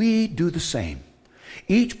 and we do the same.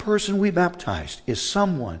 Each person we baptized is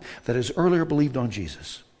someone that has earlier believed on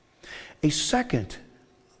Jesus. A second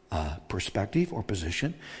perspective or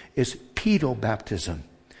position is pedobaptism.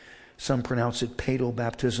 Some pronounce it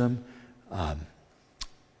pedobaptism.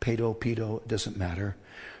 Pedo, it doesn't matter.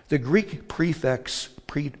 The Greek prefix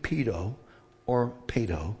pedo or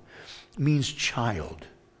pedo means child.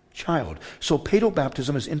 Child. So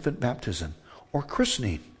pedobaptism is infant baptism or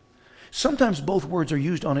christening. Sometimes both words are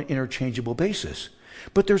used on an interchangeable basis,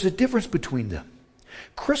 but there's a difference between them.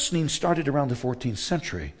 Christening started around the 14th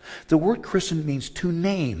century. The word christen means to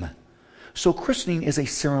name. So christening is a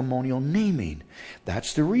ceremonial naming.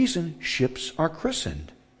 That's the reason ships are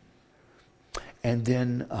christened. And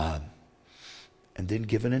then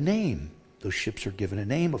given a name. Those ships are given a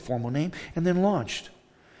name, a formal name, and then launched.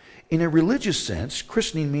 In a religious sense,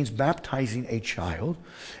 christening means baptizing a child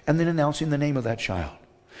and then announcing the name of that child.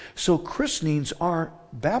 So christenings are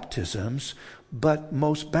baptisms, but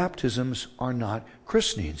most baptisms are not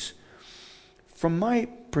christenings. From my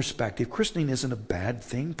perspective, christening isn't a bad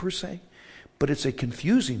thing per se, but it's a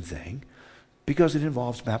confusing thing because it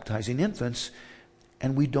involves baptizing infants,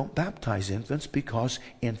 and we don't baptize infants because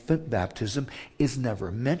infant baptism is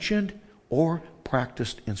never mentioned or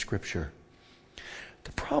practiced in Scripture.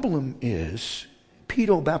 The problem is,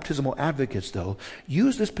 pedobaptismal advocates, though,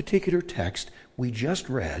 use this particular text we just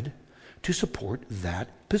read to support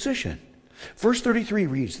that position. Verse 33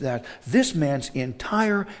 reads that this man's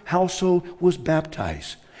entire household was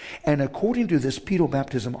baptized. And according to this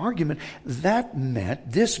pedobaptism argument, that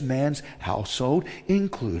meant this man's household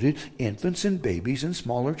included infants and babies and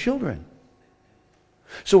smaller children.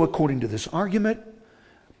 So according to this argument,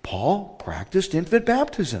 Paul practiced infant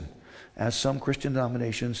baptism, as some Christian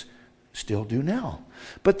denominations still do now.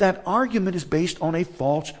 But that argument is based on a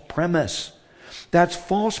false premise. That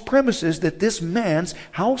false premise is that this man's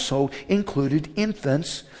household included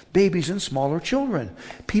infants, babies, and smaller children.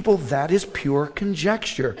 People, that is pure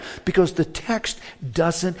conjecture because the text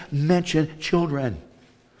doesn't mention children.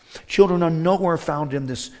 Children are nowhere found in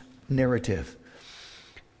this narrative.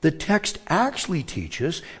 The text actually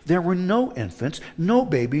teaches there were no infants, no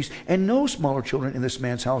babies, and no smaller children in this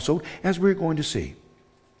man's household, as we're going to see.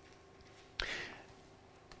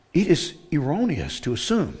 It is erroneous to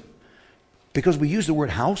assume, because we use the word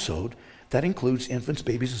household, that includes infants,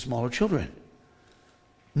 babies, and smaller children.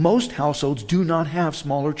 Most households do not have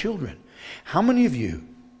smaller children. How many of you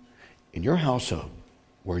in your household,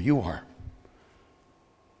 where you are,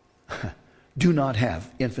 do not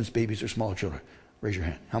have infants, babies, or smaller children? Raise your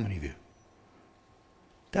hand. How many of you?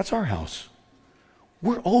 That's our house.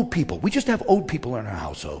 We're old people. We just have old people in our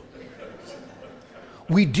household.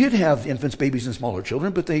 We did have infants, babies, and smaller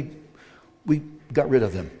children, but we got rid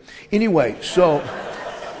of them. Anyway, so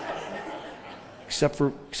except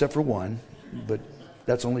for one, but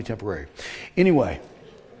that's only temporary. Anyway,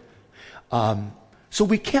 so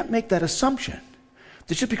we can't make that assumption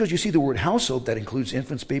that just because you see the word household that includes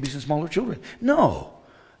infants, babies, and smaller children. No,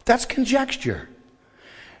 that's conjecture.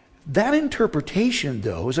 That interpretation,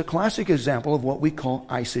 though, is a classic example of what we call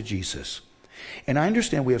eisegesis. And I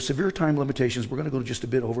understand we have severe time limitations. We're going to go just a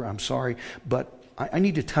bit over. I'm sorry, but I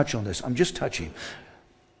need to touch on this. I'm just touching.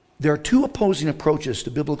 There are two opposing approaches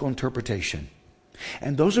to biblical interpretation.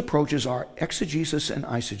 And those approaches are exegesis and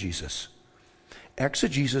eisegesis.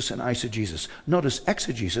 Exegesis and eisegesis. Notice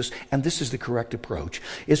exegesis, and this is the correct approach,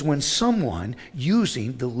 is when someone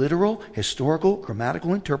using the literal, historical,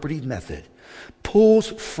 grammatical, interpretive method pulls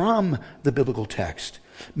from the biblical text,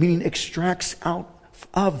 meaning extracts out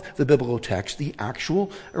of the biblical text the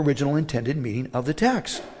actual, original, intended meaning of the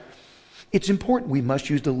text. It's important we must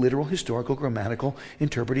use the literal, historical, grammatical,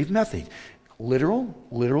 interpretive method.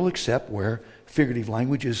 Literal except where figurative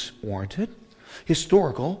language is warranted.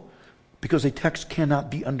 Historical, because a text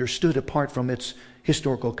cannot be understood apart from its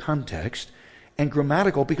historical context. And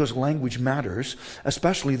grammatical, because language matters,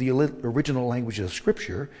 especially the original language of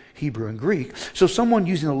Scripture, Hebrew and Greek. So someone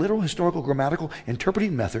using the literal, historical, grammatical,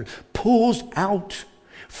 interpretive method pulls out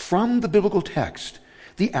from the biblical text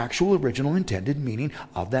the actual, original, intended meaning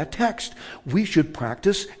of that text. We should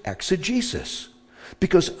practice exegesis,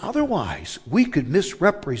 because otherwise we could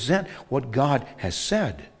misrepresent what God has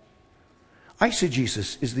said.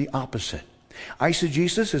 Eisegesis is the opposite.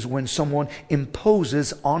 Eisegesis is when someone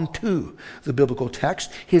imposes onto the biblical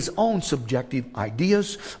text his own subjective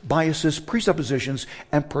ideas, biases, presuppositions,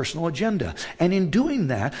 and personal agenda. And in doing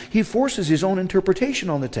that, he forces his own interpretation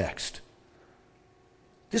on the text.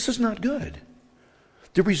 This is not good.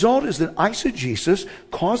 The result is that eisegesis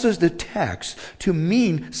causes the text to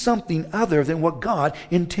mean something other than what God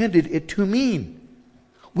intended it to mean.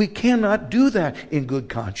 We cannot do that in good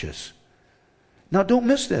conscience. Now, don't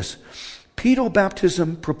miss this.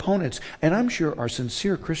 Pedobaptism proponents, and I'm sure are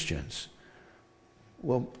sincere Christians.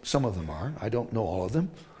 Well, some of them are. I don't know all of them.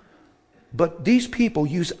 But these people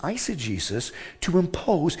use eisegesis to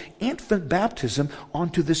impose infant baptism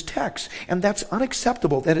onto this text. And that's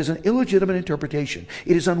unacceptable. That is an illegitimate interpretation.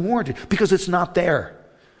 It is unwarranted because it's not there.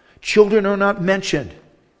 Children are not mentioned.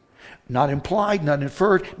 Not implied, not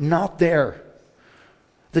inferred, not there.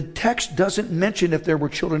 The text doesn't mention if there were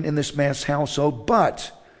children in this man's household,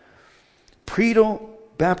 but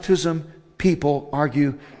pedobaptism people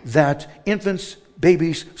argue that infants,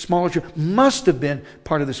 babies, smaller children must have been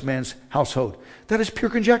part of this man's household. That is pure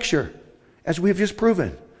conjecture, as we have just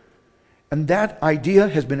proven. And that idea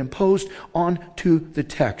has been imposed onto the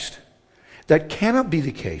text. That cannot be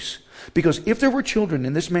the case, because if there were children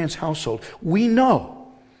in this man's household, we know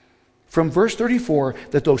from verse 34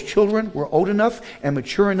 that those children were old enough and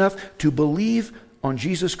mature enough to believe on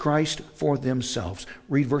Jesus Christ for themselves.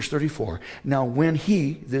 Read verse 34. Now when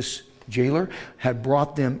he, this jailer, had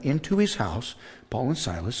brought them into his house, Paul and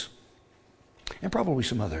Silas, and probably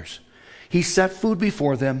some others, he set food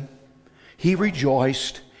before them. He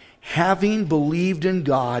rejoiced, having believed in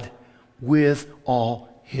God with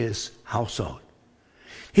all his household.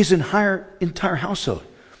 His entire household.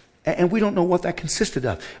 And we don't know what that consisted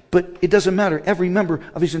of. But it doesn't matter. Every member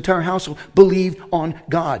of his entire household believed on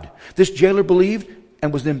God. This jailer believed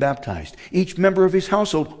and was then baptized. Each member of his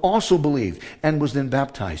household also believed and was then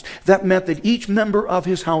baptized. That meant that each member of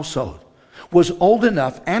his household was old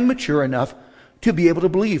enough and mature enough to be able to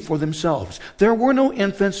believe for themselves. There were no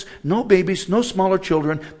infants, no babies, no smaller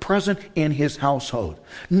children present in his household.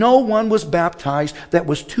 No one was baptized that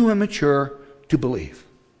was too immature to believe.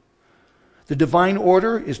 The divine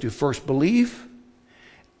order is to first believe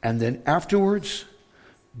and then afterwards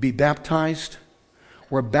be baptized,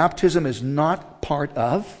 where baptism is not part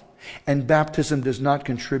of and baptism does not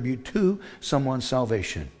contribute to someone's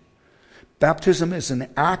salvation. Baptism is an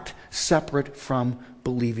act separate from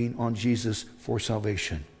believing on Jesus for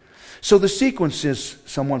salvation. So the sequence is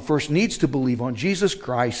someone first needs to believe on Jesus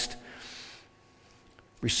Christ,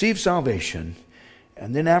 receive salvation,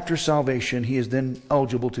 and then after salvation, he is then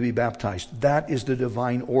eligible to be baptized. That is the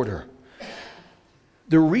divine order.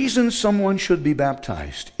 The reason someone should be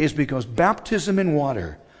baptized is because baptism in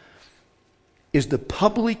water is the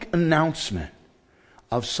public announcement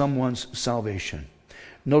of someone's salvation.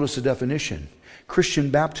 Notice the definition. Christian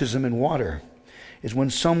baptism in water is when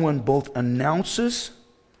someone both announces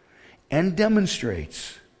and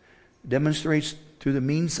demonstrates through the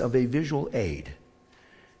means of a visual aid,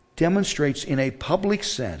 demonstrates in a public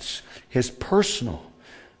sense his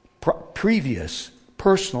previous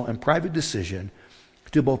personal and private decision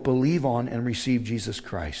to both believe on and receive Jesus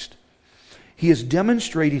Christ. He has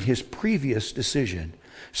demonstrated his previous decision.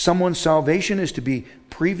 Someone's salvation is to be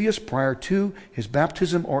previous, prior to his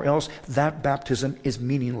baptism, or else that baptism is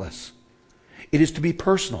meaningless. It is to be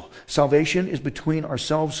personal. Salvation is between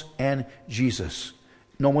ourselves and Jesus,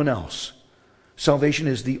 no one else. Salvation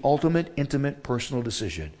is the ultimate, intimate, personal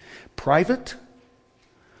decision. Private,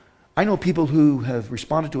 I know people who have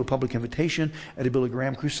responded to a public invitation at a Billy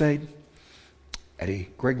Graham crusade, at a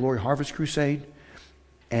Greg Laurie Harvest crusade,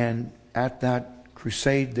 and at that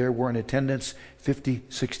crusade, there were in attendance 50,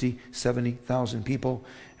 60, 70,000 people.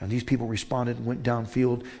 And these people responded, went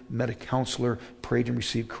downfield, met a counselor, prayed and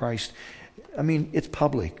received Christ. I mean, it's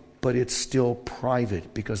public, but it's still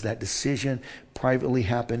private because that decision privately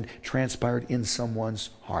happened, transpired in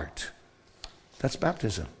someone's heart. That's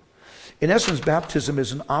baptism. In essence, baptism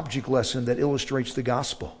is an object lesson that illustrates the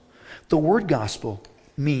gospel. The word gospel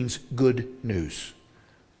means good news.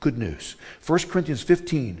 Good news. 1 Corinthians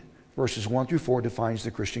 15, verses 1 through 4 defines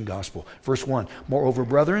the Christian gospel. Verse 1, moreover,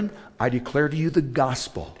 brethren, I declare to you the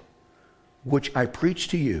gospel, which I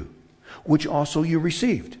preached to you, which also you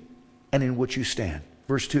received, and in which you stand.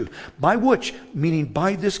 Verse 2, by which, meaning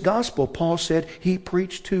by this gospel, Paul said he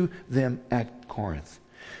preached to them at Corinth.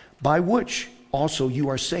 By which also you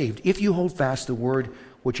are saved, if you hold fast the word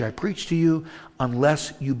which I preached to you,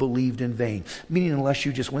 unless you believed in vain. Meaning unless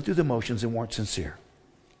you just went through the motions and weren't sincere.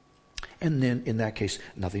 And then, in that case,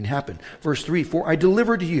 nothing happened. Verse 3, for I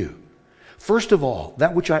delivered to you, first of all,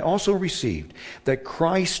 that which I also received, that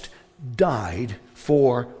Christ died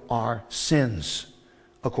for our sins,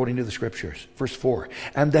 according to the Scriptures. Verse 4,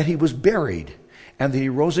 and that he was buried, and that he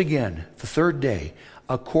rose again the third day,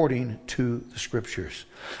 according to the Scriptures.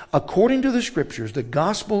 According to the Scriptures, the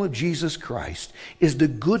gospel of Jesus Christ is the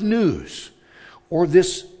good news, or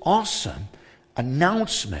this awesome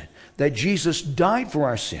announcement that Jesus died for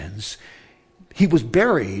our sins, he was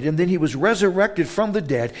buried, and then he was resurrected from the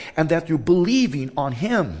dead, and that through believing on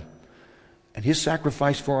him and his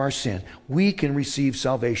sacrifice for our sin, we can receive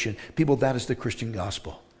salvation. People, that is the Christian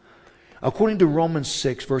gospel. According to Romans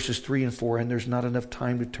 6, verses 3 and 4, and there's not enough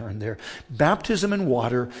time to turn there, baptism in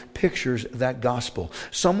water pictures that gospel.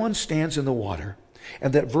 Someone stands in the water,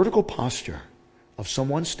 and that vertical posture of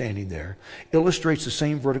someone standing there illustrates the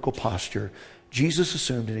same vertical posture Jesus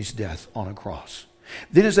assumed in his death on a cross.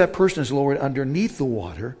 Then as that person is lowered underneath the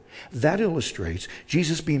water, that illustrates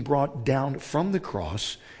Jesus being brought down from the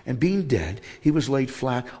cross, and being dead, he was laid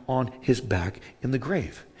flat on his back in the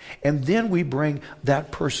grave. And then we bring that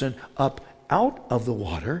person up out of the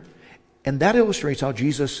water, and that illustrates how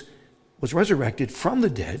Jesus was resurrected from the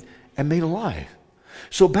dead and made alive.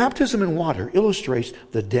 So baptism in water illustrates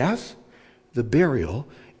the death, the burial,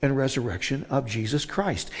 and resurrection of Jesus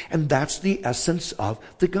Christ. And that's the essence of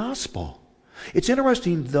the gospel. It's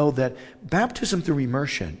interesting, though, that baptism through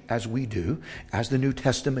immersion, as we do, as the New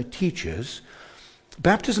Testament teaches,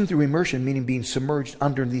 baptism through immersion, meaning being submerged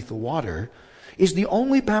underneath the water, is the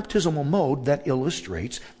only baptismal mode that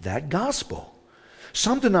illustrates that gospel.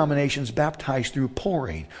 Some denominations baptize through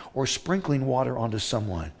pouring or sprinkling water onto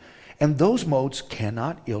someone, and those modes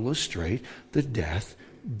cannot illustrate the death,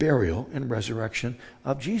 burial, and resurrection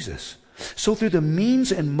of Jesus. So through the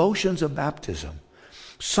means and motions of baptism,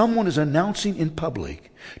 someone is announcing in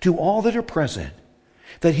public to all that are present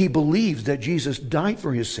that he believes that Jesus died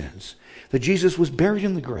for his sins, that Jesus was buried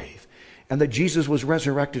in the grave, and that Jesus was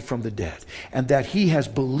resurrected from the dead, and that he has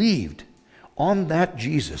believed on that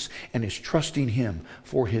Jesus and is trusting him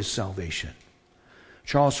for his salvation.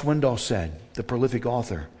 Charles Swindoll said, the prolific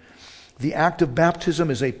author, the act of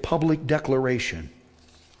baptism is a public declaration,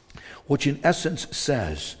 which in essence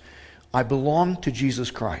says, I belong to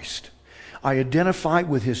Jesus Christ. I identify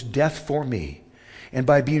with his death for me. And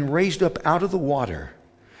by being raised up out of the water,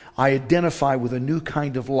 I identify with a new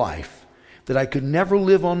kind of life that I could never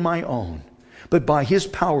live on my own, but by his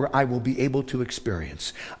power I will be able to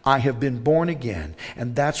experience. I have been born again,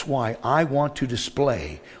 and that's why I want to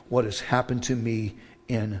display what has happened to me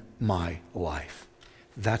in my life.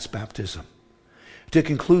 That's baptism. To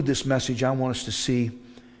conclude this message, I want us to see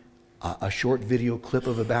a short video clip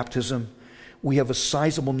of a baptism. We have a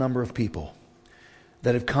sizable number of people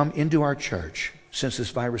that have come into our church since this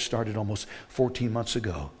virus started almost 14 months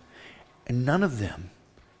ago, and none of them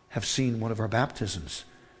have seen one of our baptisms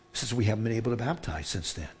since we haven't been able to baptize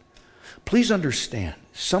since then. Please understand,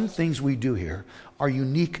 some things we do here are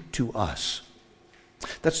unique to us.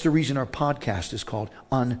 That's the reason our podcast is called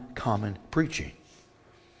Uncommon Preaching.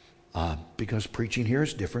 Because preaching here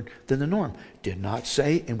is different than the norm. Did not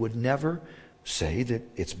say and would never say that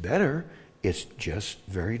it's better. It's just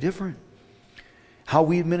very different. How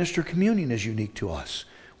we administer communion is unique to us.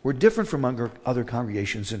 We're different from other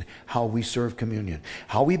congregations in how we serve communion.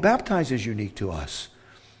 How we baptize is unique to us.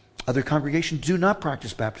 Other congregations do not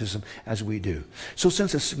practice baptism as we do. So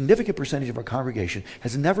since a significant percentage of our congregation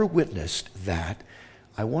has never witnessed that,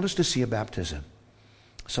 I want us to see a baptism.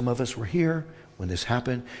 Some of us were here when this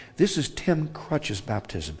happened. This is Tim Crutch's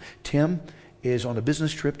baptism. Tim is on a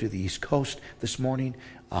business trip to the East Coast this morning.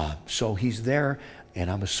 So he's there, and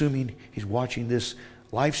I'm assuming he's watching this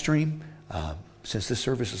live stream. since this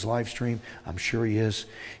service is live streamed, I'm sure he is.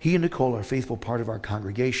 He and Nicole are a faithful part of our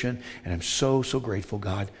congregation, and I'm so, so grateful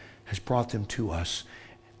God has brought them to us.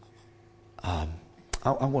 I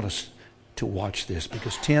want us to watch this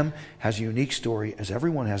because Tim has a unique story, as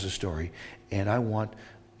everyone has a story, and I want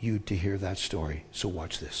you to hear that story. So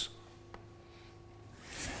watch this.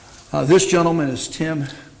 This gentleman is Tim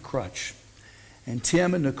Crutch. And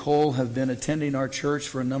Tim and Nicole have been attending our church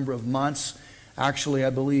for a number of months. Actually, I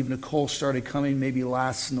believe Nicole started coming maybe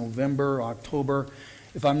last November, October.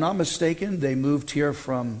 If I'm not mistaken, they moved here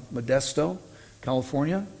from Modesto,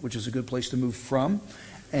 California, which is a good place to move from.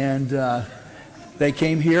 And they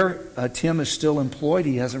came here. Tim is still employed.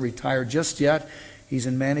 He hasn't retired just yet. He's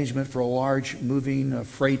in management for a large moving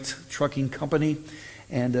freight trucking company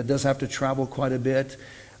and does have to travel quite a bit.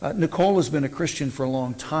 Nicole has been a Christian for a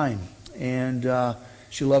long time, and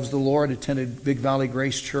she loves the Lord, attended Big Valley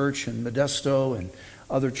Grace Church and Modesto and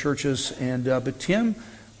other churches. But Tim,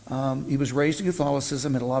 he was raised in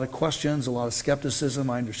Catholicism, had a lot of questions, a lot of skepticism,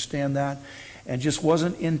 I understand that, and just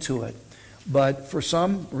wasn't into it. But for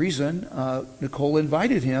some reason, Nicole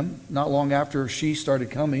invited him, not long after she started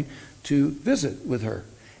coming, to visit with her.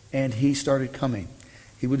 And he started coming.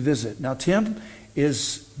 He would visit. Now, Tim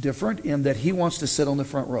is different in that he wants to sit on the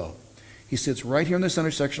front row. He sits right here in the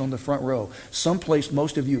center section on the front row, someplace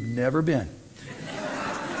most of you have never been.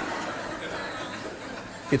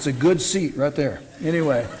 It's a good seat right there.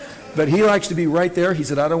 Anyway, but he likes to be right there. He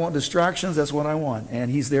said, I don't want distractions. That's what I want. And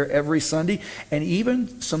he's there every Sunday. And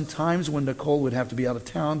even sometimes when Nicole would have to be out of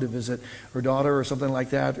town to visit her daughter or something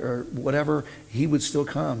like that or whatever, he would still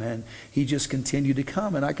come. And he just continued to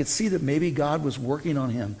come. And I could see that maybe God was working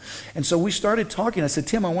on him. And so we started talking. I said,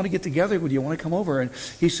 Tim, I want to get together with you. I want to come over. And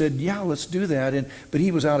he said, yeah, let's do that. But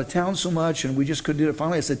he was out of town so much and we just couldn't do it.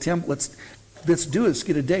 Finally, I said, Tim, let's do it. Let's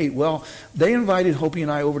get a date. Well, they invited Hopi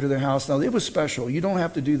and I over to their house. Now, it was special. You don't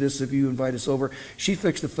have to do this if you invite us over. She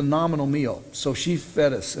fixed a phenomenal meal. So she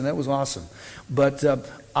fed us, and that was awesome. But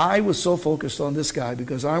I was so focused on this guy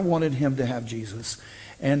because I wanted him to have Jesus.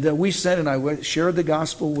 And we said, and I shared the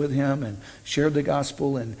gospel with him and shared the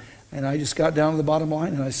gospel. And I just got down to the bottom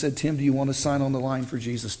line, and I said, Tim, do you want to sign on the line for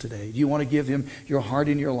Jesus today? Do you want to give him your heart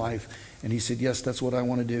and your life? And he said, yes, that's what I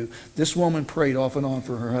want to do. This woman prayed off and on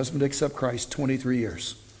for her husband to accept Christ 23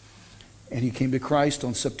 years. And he came to Christ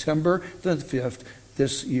on September the 5th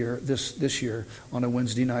this year on a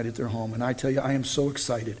Wednesday night at their home. And I tell you, I am so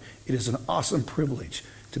excited. It is an awesome privilege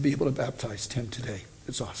to be able to baptize Tim today.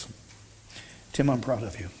 It's awesome. Tim, I'm proud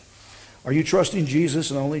of you. Are you trusting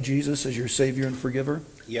Jesus and only Jesus as your Savior and forgiver?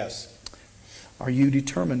 Yes. Are you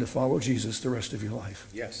determined to follow Jesus the rest of your life?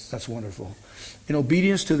 Yes. That's wonderful. In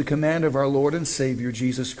obedience to the command of our Lord and Savior,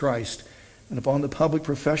 Jesus Christ, and upon the public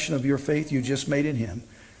profession of your faith you just made in him,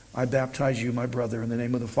 I baptize you, my brother, in the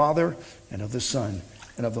name of the Father, and of the Son,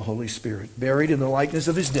 and of the Holy Spirit, buried in the likeness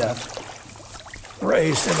of his death,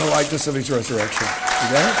 raised in the likeness of his resurrection. You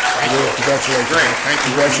got it? Thank you. Congratulations. Great. Thank you.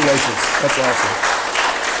 Congratulations. That's awesome.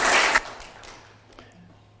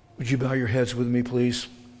 Would you bow your heads with me, please?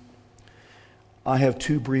 I have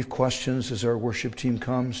two brief questions as our worship team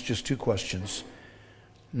comes. Just two questions.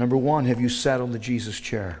 Number one, have you sat on the Jesus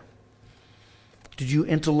chair? Did you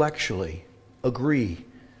intellectually agree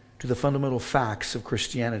to the fundamental facts of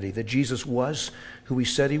Christianity, that Jesus was who he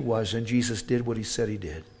said he was and Jesus did what he said he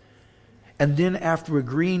did? And then after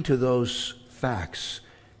agreeing to those facts,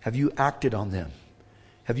 have you acted on them?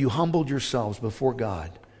 Have you humbled yourselves before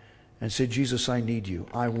God and said, Jesus, I need you.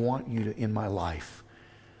 I want you in my life.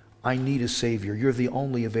 I need a Savior. You're the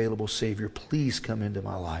only available Savior. Please come into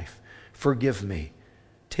my life. Forgive me.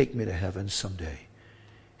 Take me to heaven someday.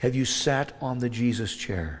 Have you sat on the Jesus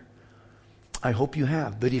chair? I hope you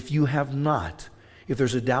have. But if you have not, if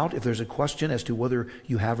there's a doubt, if there's a question as to whether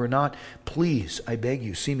you have or not, please, I beg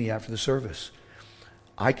you, see me after the service.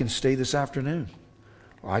 I can stay this afternoon,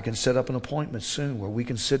 or I can set up an appointment soon where we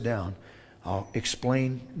can sit down. I'll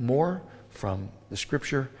explain more from the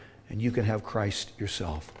Scripture, and you can have Christ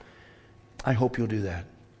yourself. I hope you'll do that.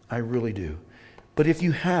 I really do. But if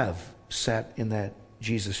you have sat in that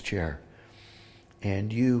Jesus chair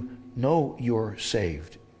and you know you're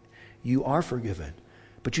saved, you are forgiven,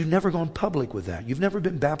 but you've never gone public with that. You've never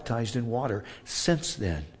been baptized in water since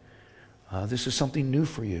then. This is something new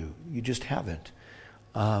for you. You just haven't.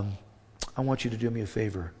 I want you to do me a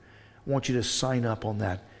favor. I want you to sign up on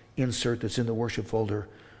that insert that's in the worship folder.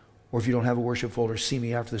 Or if you don't have a worship folder, see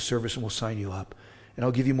me after the service and we'll sign you up. And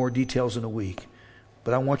I'll give you more details in a week.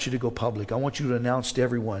 But I want you to go public. I want you to announce to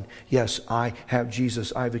everyone, yes, I have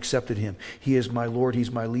Jesus. I've accepted him. He is my Lord. He's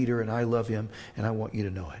my leader, and I love him, and I want you to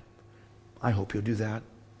know it. I hope you'll do that.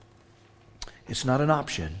 It's not an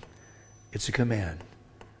option. It's a command.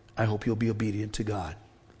 I hope you'll be obedient to God.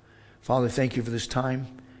 Father, thank you for this time.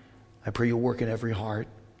 I pray you'll work in every heart.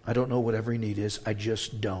 I don't know what every need is. I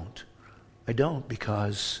just don't. I don't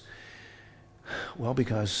because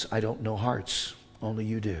I don't know hearts. Only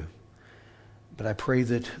you do. But I pray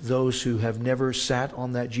that those who have never sat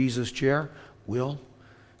on that Jesus chair will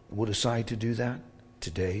decide to do that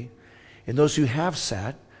today. And those who have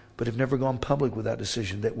sat but have never gone public with that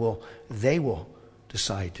decision, they will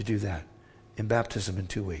decide to do that in baptism in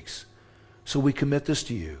 2 weeks. So we commit this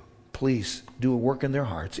to you. Please do a work in their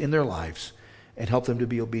hearts, in their lives, and help them to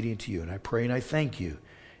be obedient to you. And I pray and I thank you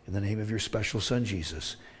in the name of your special Son,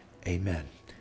 Jesus. Amen.